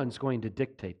 No one's going to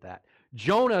dictate that.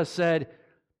 Jonah said,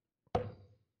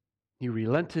 you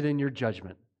relented in your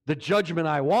judgment. The judgment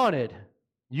I wanted,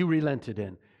 you relented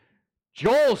in.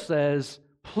 Joel says,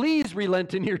 please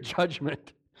relent in your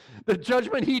judgment. The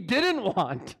judgment he didn't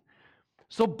want.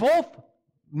 So both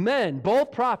men,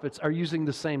 both prophets are using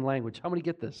the same language. How many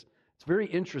get this? It's very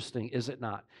interesting, is it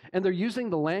not? And they're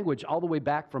using the language all the way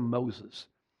back from Moses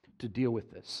to deal with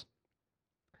this.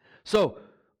 So,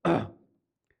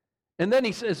 and then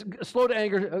he says, slow to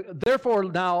anger, therefore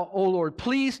now, O Lord,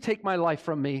 please take my life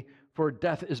from me, for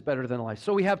death is better than life.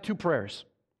 So we have two prayers.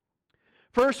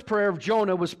 First prayer of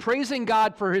Jonah was praising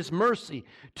God for his mercy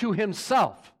to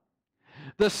himself.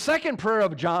 The second prayer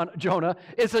of Jonah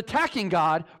is attacking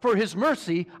God for his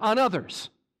mercy on others.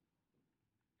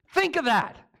 Think of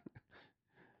that.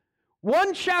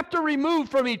 One chapter removed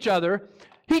from each other,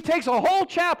 he takes a whole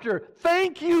chapter,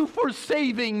 thank you for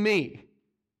saving me.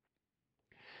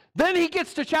 Then he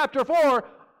gets to chapter 4,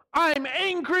 I'm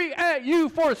angry at you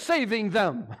for saving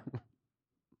them.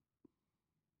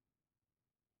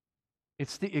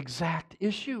 It's the exact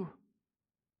issue.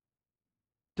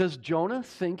 Does Jonah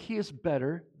think he is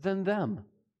better than them?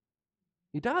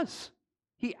 He does.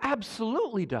 He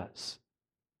absolutely does.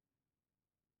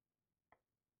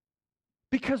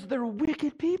 Because they're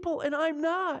wicked people and I'm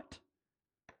not.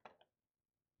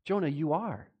 Jonah, you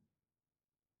are.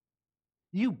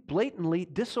 You blatantly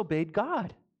disobeyed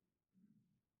God.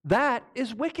 That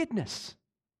is wickedness.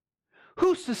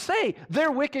 Who's to say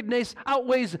their wickedness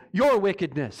outweighs your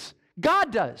wickedness?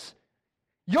 God does.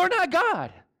 You're not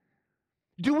God.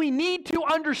 Do we need to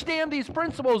understand these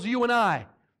principles, you and I?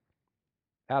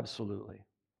 Absolutely.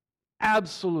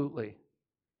 Absolutely.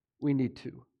 We need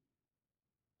to.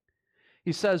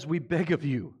 He says, we beg of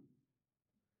you.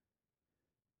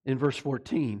 In verse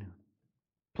 14,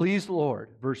 please, Lord,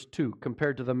 verse 2,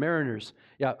 compared to the mariners.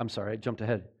 Yeah, I'm sorry, I jumped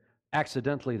ahead.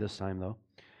 Accidentally this time, though.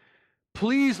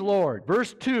 Please, Lord,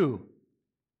 verse 2,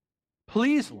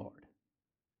 please, Lord.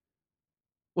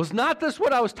 Was not this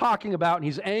what I was talking about? And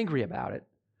he's angry about it.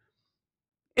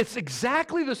 It's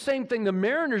exactly the same thing the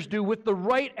mariners do with the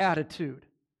right attitude.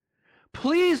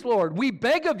 Please, Lord, we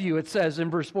beg of you, it says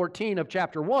in verse 14 of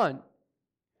chapter 1.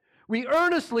 We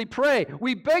earnestly pray.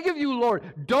 We beg of you, Lord,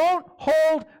 don't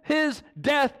hold his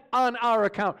death on our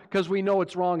account because we know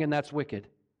it's wrong and that's wicked.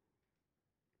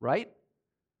 Right?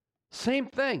 Same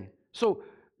thing. So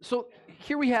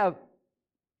here we have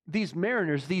these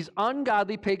mariners, these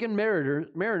ungodly pagan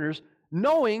mariners,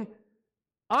 knowing,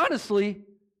 honestly,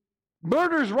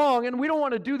 murder's wrong and we don't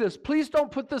want to do this. Please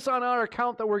don't put this on our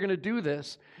account that we're going to do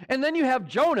this. And then you have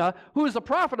Jonah, who is a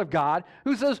prophet of God,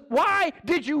 who says, why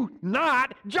did you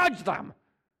not judge them?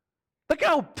 Look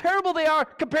how terrible they are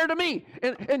compared to me.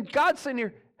 And God's saying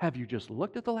here, have you just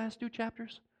looked at the last 2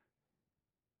 chapters?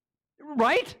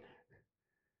 Right?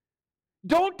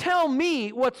 Don't tell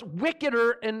me what's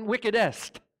wickeder and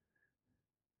wickedest.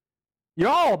 You're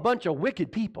all a bunch of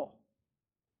wicked people.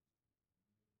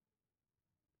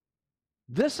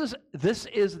 This is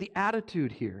the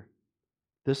attitude here.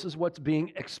 This is what's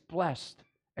being expressed.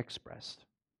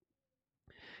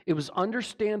 It was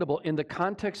understandable in the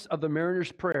context of the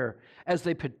mariners' prayer as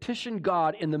they petitioned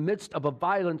God in the midst of a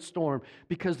violent storm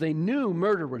because they knew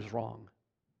murder was wrong.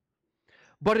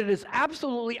 But it is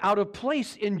absolutely out of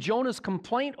place in Jonah's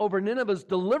complaint over Nineveh's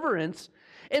deliverance,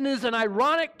 and is an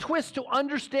ironic twist to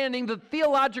understanding the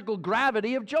theological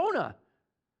gravity of Jonah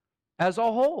as a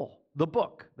whole, the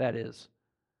book, that is.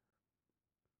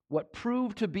 What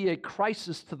proved to be a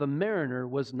crisis to the mariner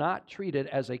was not treated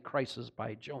as a crisis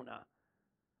by Jonah,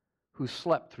 who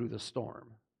slept through the storm.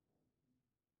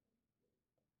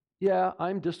 Yeah,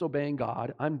 I'm disobeying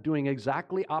God. I'm doing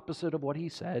exactly opposite of what he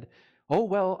said. Oh,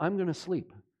 well, I'm going to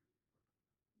sleep.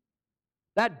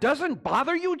 That doesn't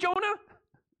bother you, Jonah?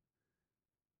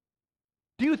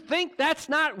 Do you think that's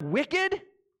not wicked?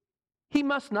 He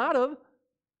must not have.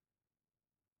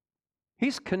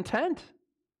 He's content.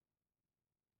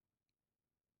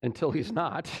 Until he's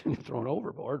not, thrown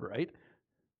overboard, right?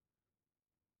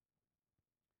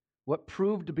 What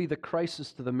proved to be the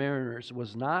crisis to the mariners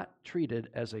was not treated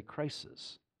as a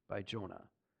crisis by Jonah.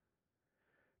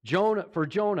 For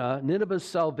Jonah, Nineveh's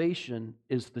salvation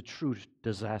is the true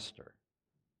disaster.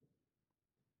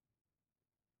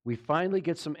 We finally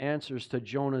get some answers to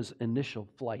Jonah's initial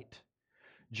flight.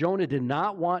 Jonah did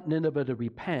not want Nineveh to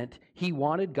repent. He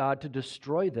wanted God to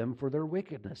destroy them for their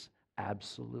wickedness.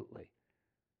 Absolutely.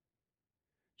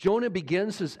 Jonah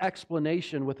begins his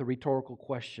explanation with a rhetorical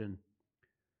question.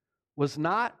 Was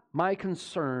not my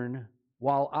concern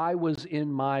while I was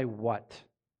in my what?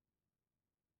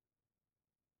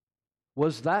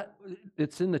 Was that,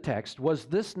 it's in the text, was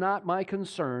this not my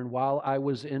concern while I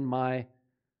was in my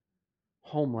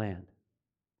homeland?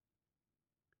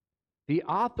 The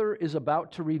author is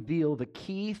about to reveal the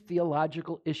key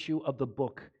theological issue of the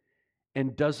book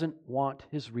and doesn't want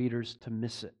his readers to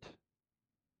miss it.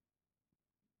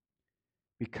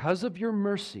 Because of your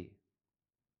mercy,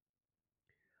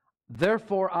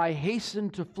 therefore I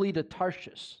hastened to flee to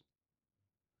Tarshish.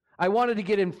 I wanted to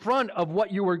get in front of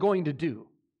what you were going to do.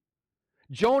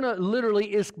 Jonah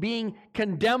literally is being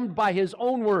condemned by his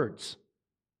own words.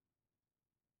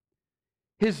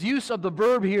 His use of the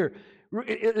verb here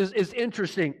is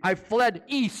interesting. I fled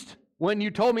east when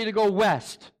you told me to go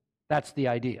west. That's the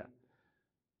idea.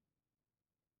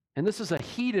 And this is a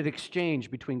heated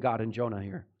exchange between God and Jonah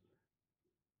here.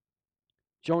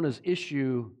 Jonah's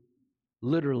issue,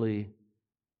 literally,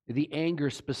 the anger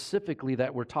specifically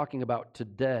that we're talking about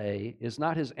today, is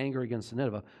not his anger against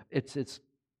Nineveh.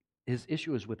 His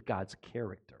issue is with God's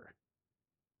character.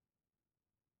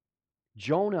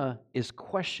 Jonah is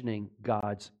questioning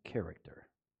God's character.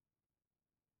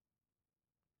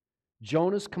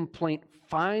 Jonah's complaint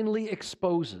finally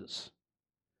exposes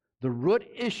the root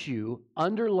issue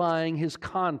underlying his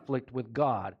conflict with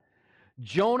God.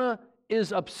 Jonah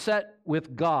is upset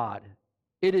with God.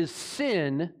 It is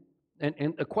sin,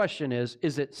 and the question is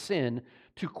it sin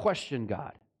to question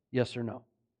God? Yes or no?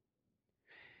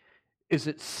 Is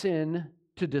it sin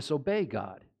to disobey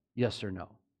God? Yes or no?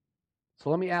 So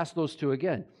let me ask those two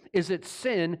again. Is it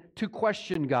sin to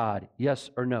question God? Yes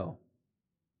or no?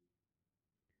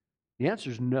 The answer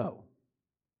is no.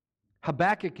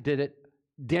 Habakkuk did it.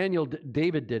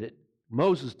 David did it.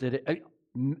 Moses did it.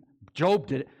 Job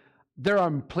did it. There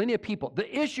are plenty of people.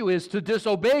 The issue is to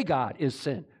disobey God is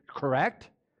sin, correct?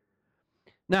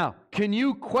 Now, can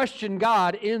you question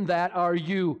God in that? Are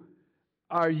you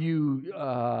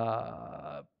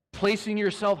placing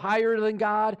yourself higher than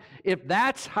God? If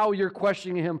that's how you're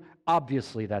questioning Him,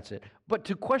 obviously that's it. But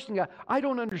to question God, I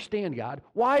don't understand God.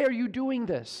 Why are you doing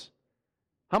this?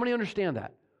 How many understand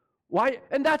that? Why?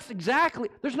 And that's exactly,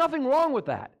 there's nothing wrong with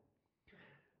that.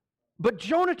 But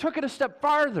Jonah took it a step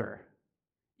farther.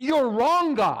 You're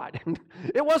wrong, God.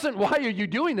 It wasn't, why are you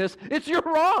doing this? It's, you're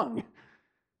wrong.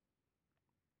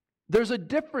 There's a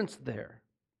difference there.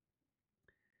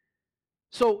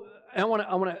 So I want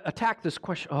to attack this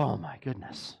question. Oh my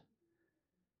goodness.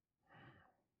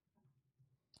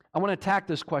 I want to attack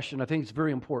this question. I think it's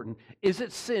very important. Is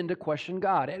it sin to question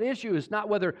God? An issue is not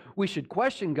whether we should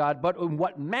question God, but in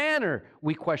what manner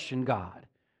we question God.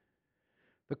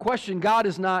 To question God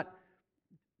is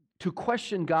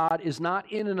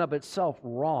not in and of itself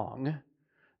wrong.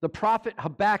 The prophet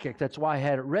Habakkuk, that's why I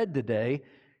had it read today,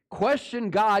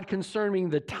 questioned God concerning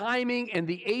the timing and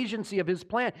the agency of His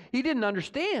plan. He didn't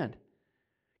understand.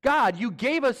 God, you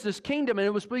gave us this kingdom, and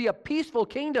it was to be a peaceful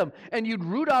kingdom, and you'd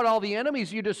root out all the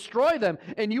enemies, you destroy them,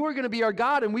 and you are going to be our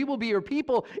God, and we will be your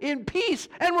people in peace,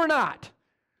 and we're not.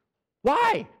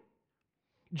 Why?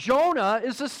 Jonah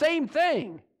is the same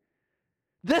thing.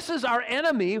 This is our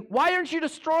enemy. Why aren't you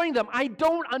destroying them? I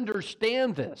don't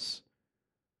understand this.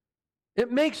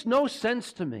 It makes no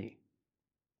sense to me.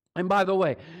 And by the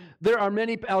way, there are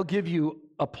many, I'll give you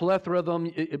a plethora of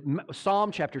them.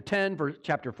 Psalm chapter 10,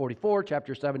 chapter 44,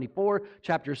 chapter 74,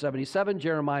 chapter 77,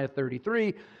 Jeremiah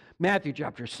 33. Matthew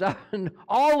chapter 7,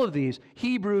 all of these,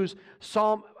 Hebrews,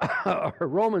 Psalm,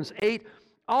 Romans 8,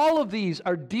 all of these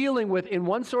are dealing with, in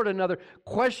one sort or another,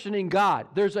 questioning God.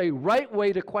 There's a right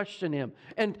way to question Him.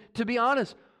 And to be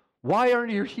honest, why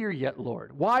aren't you here yet,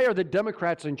 Lord? Why are the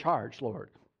Democrats in charge, Lord?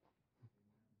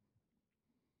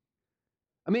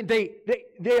 I mean,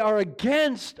 they are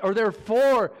against, or they're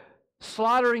for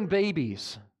slaughtering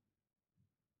babies.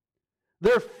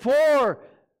 They're for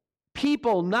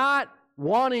people not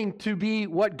wanting to be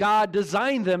what God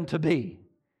designed them to be.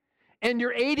 And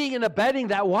you're aiding and abetting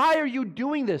that. Why are you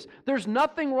doing this? There's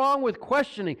nothing wrong with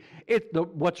questioning.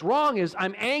 What's wrong is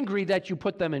I'm angry that you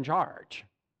put them in charge.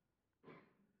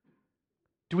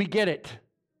 Do we get it?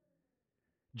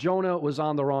 Jonah was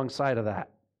on the wrong side of that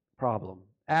problem.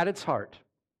 At its heart,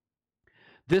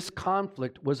 this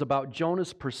conflict was about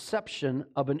Jonah's perception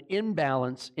of an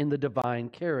imbalance in the divine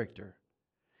character.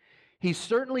 He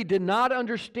certainly did not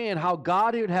understand how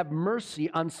God would have mercy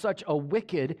on such a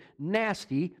wicked,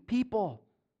 nasty people.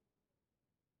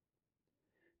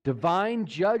 Divine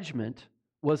judgment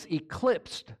was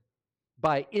eclipsed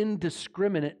by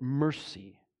indiscriminate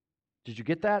mercy. Did you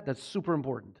get that? That's super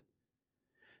important.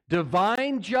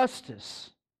 Divine justice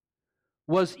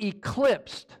was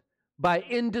eclipsed by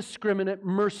indiscriminate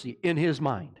mercy in His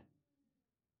mind.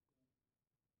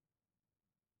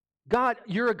 God,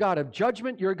 you're a God of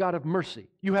judgment, you're a God of mercy.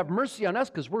 You have mercy on us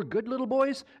because we're good little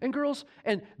boys and girls,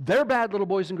 and they're bad little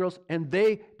boys and girls, and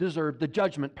they deserve the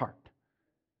judgment part.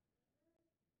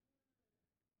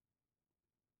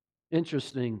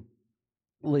 Interestingly,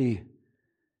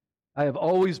 I have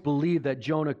always believed that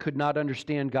Jonah could not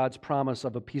understand God's promise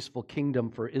of a peaceful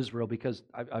kingdom for Israel because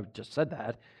I've just said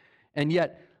that, and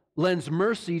yet lends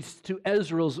mercy to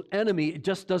Israel's enemy. It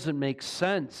just doesn't make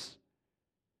sense.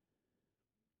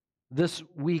 This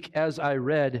week, as I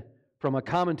read from a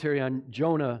commentary on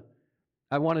Jonah,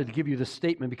 I wanted to give you this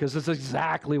statement because this is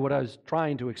exactly what I was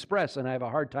trying to express, and I have a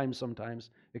hard time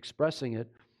sometimes expressing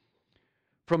it.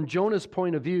 From Jonah's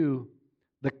point of view,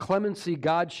 the clemency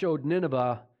God showed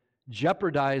Nineveh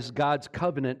jeopardized God's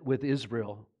covenant with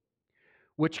Israel,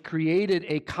 which created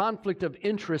a conflict of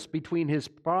interest between His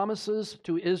promises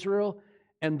to Israel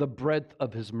and the breadth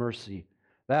of His mercy.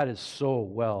 That is so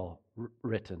well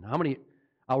written.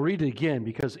 I'll read it again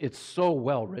because it's so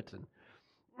well written.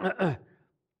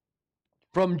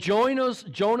 From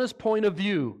Jonah's point of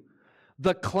view,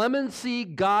 the clemency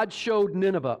God showed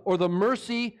Nineveh, or the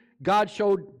mercy God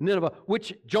showed Nineveh,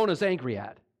 which Jonah's angry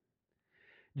at,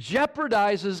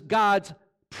 jeopardizes God's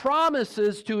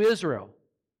promises to Israel,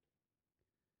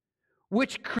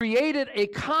 which created a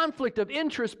conflict of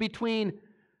interest between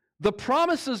the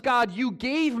promises, God, you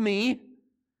gave me,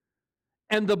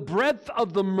 and the breadth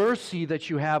of the mercy that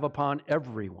you have upon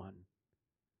everyone.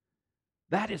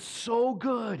 That is so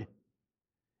good.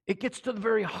 It gets to the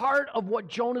very heart of what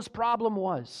Jonah's problem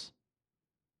was.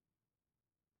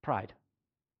 Pride.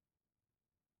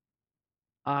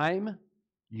 I'm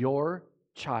your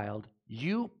child.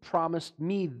 You promised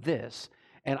me this,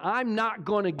 and I'm not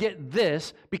going to get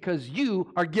this because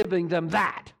you are giving them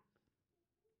that.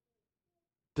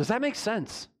 Does that make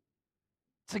sense?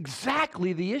 It's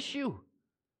exactly the issue.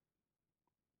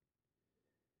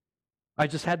 I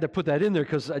just had to put that in there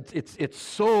because it's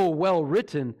so well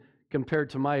written compared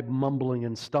to my mumbling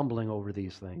and stumbling over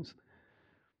these things.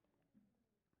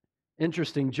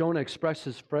 Interesting, Jonah expressed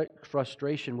his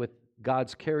frustration with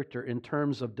God's character in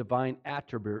terms of divine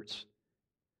attributes,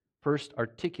 first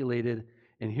articulated,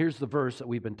 and here's the verse that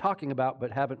we've been talking about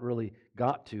but haven't really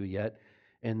got to yet,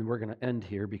 and we're going to end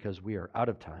here because we are out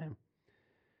of time.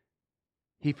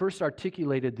 He first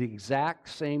articulated the exact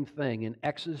same thing in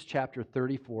Exodus chapter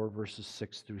 34, verses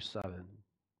 6 through 7.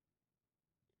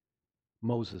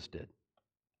 Moses did.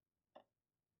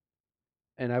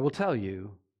 And I will tell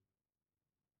you,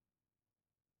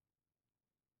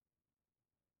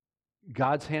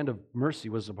 God's hand of mercy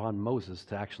was upon Moses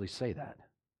to actually say that.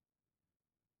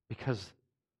 Because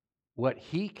what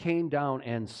he came down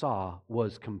and saw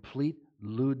was complete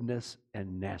lewdness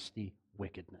and nasty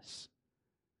wickedness.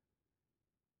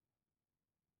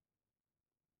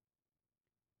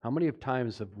 How many of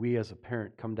times have we as a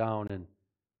parent come down and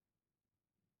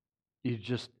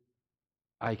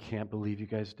I can't believe you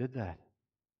guys did that.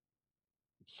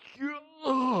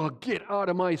 Get out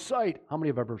of my sight. How many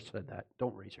have ever said that?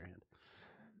 Don't raise your hand.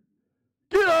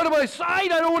 Get out of my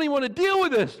sight. I don't even want to deal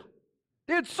with this.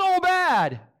 It's so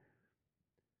bad.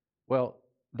 Well,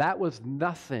 that was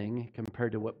nothing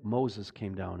compared to what Moses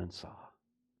came down and saw.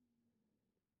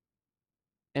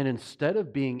 And instead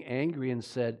of being angry and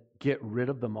said, get rid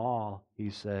of them all, he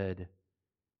said,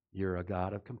 you're a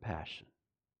God of compassion,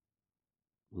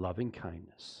 loving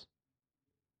kindness,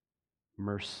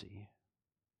 mercy,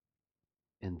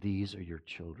 and these are your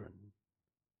children.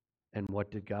 And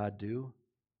what did God do?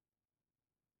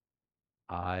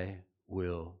 I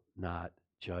will not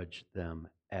judge them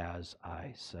as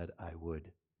I said I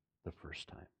would the first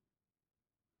time.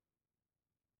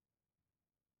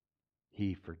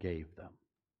 He forgave them.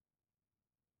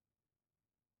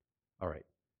 All right.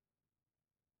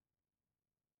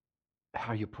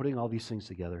 How are you putting all these things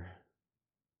together?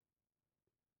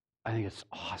 I think it's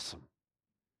awesome.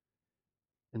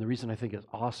 And the reason I think it's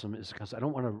awesome is because I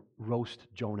don't want to roast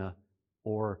Jonah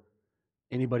or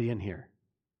anybody in here.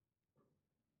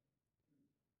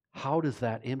 How does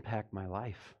that impact my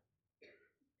life?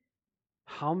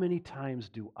 How many times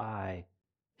do I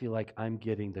feel like I'm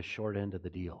getting the short end of the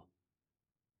deal?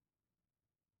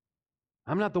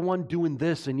 I'm not the one doing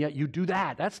this, and yet you do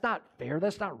that. That's not fair.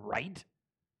 That's not right.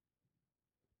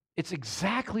 It's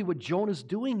exactly what Jonah's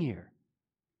doing here.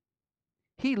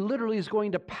 He literally is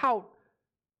going to pout.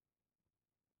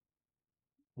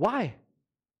 Why?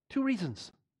 2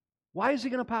 reasons. Why is he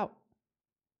going to pout?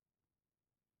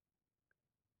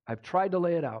 I've tried to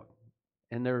lay it out,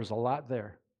 and there's a lot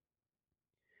there.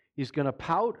 He's going to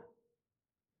pout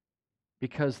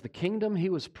because the kingdom he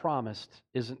was promised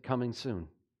isn't coming soon.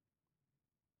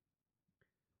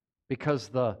 Because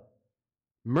the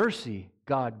mercy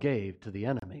God gave to the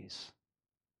enemies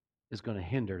is going to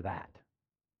hinder that.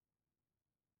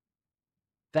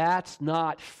 That's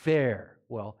not fair.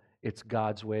 Well, it's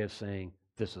God's way of saying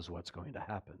this is what's going to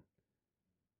happen.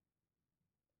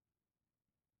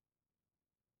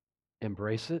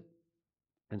 Embrace it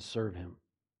and serve him.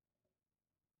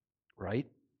 Right?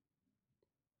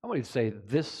 I want you to say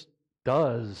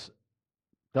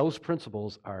those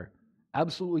principles are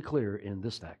absolutely clear in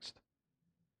this text.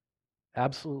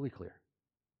 Absolutely clear.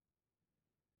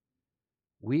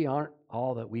 We aren't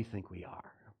all that we think we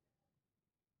are.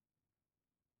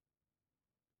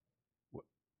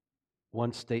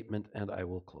 One statement and I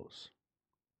will close.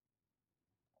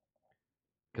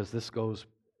 Because this goes,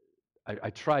 I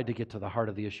tried to get to the heart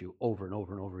of the issue over and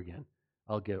over and over again.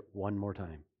 I'll get one more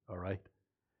time, all right?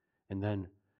 And then,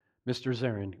 Mr.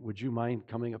 Zarin, would you mind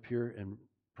coming up here and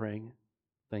praying?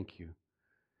 Thank you.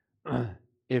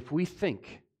 If we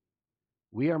think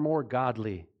we are more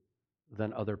godly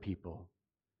than other people,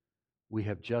 we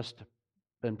have just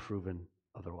been proven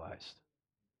otherwise.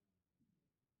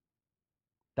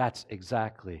 That's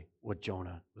exactly what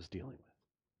Jonah was dealing with.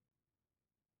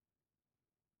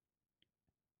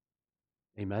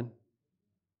 Amen?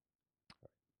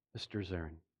 Mr.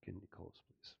 Zarin, can you close,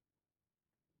 please?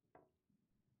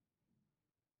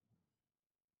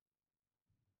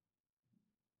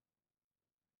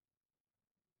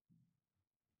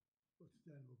 Let's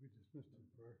stand, we'll be dismissed in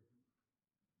prayer.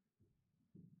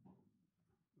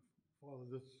 Father,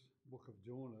 this book of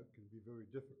Jonah can be very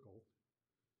difficult.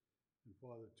 And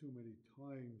Father, too many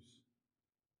times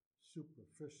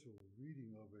superficial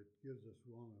reading of it gives us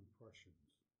wrong impressions.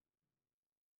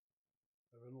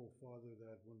 I know, Father,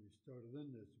 that when we started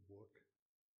in this book,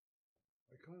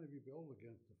 I kind of rebelled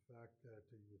against the fact that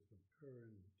he was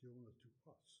comparing Jonah to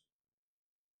us.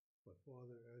 But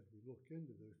Father, as we look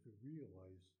into this, we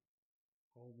realize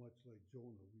how much like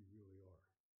Jonah we really are.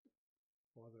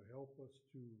 Father, help us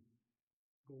to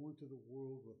go into the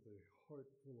world with a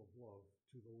heart full of love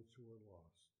to those who are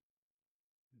lost.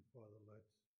 And Father,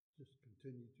 let's just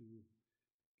continue to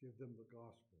give them the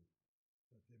gospel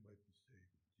that they might be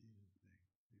saved.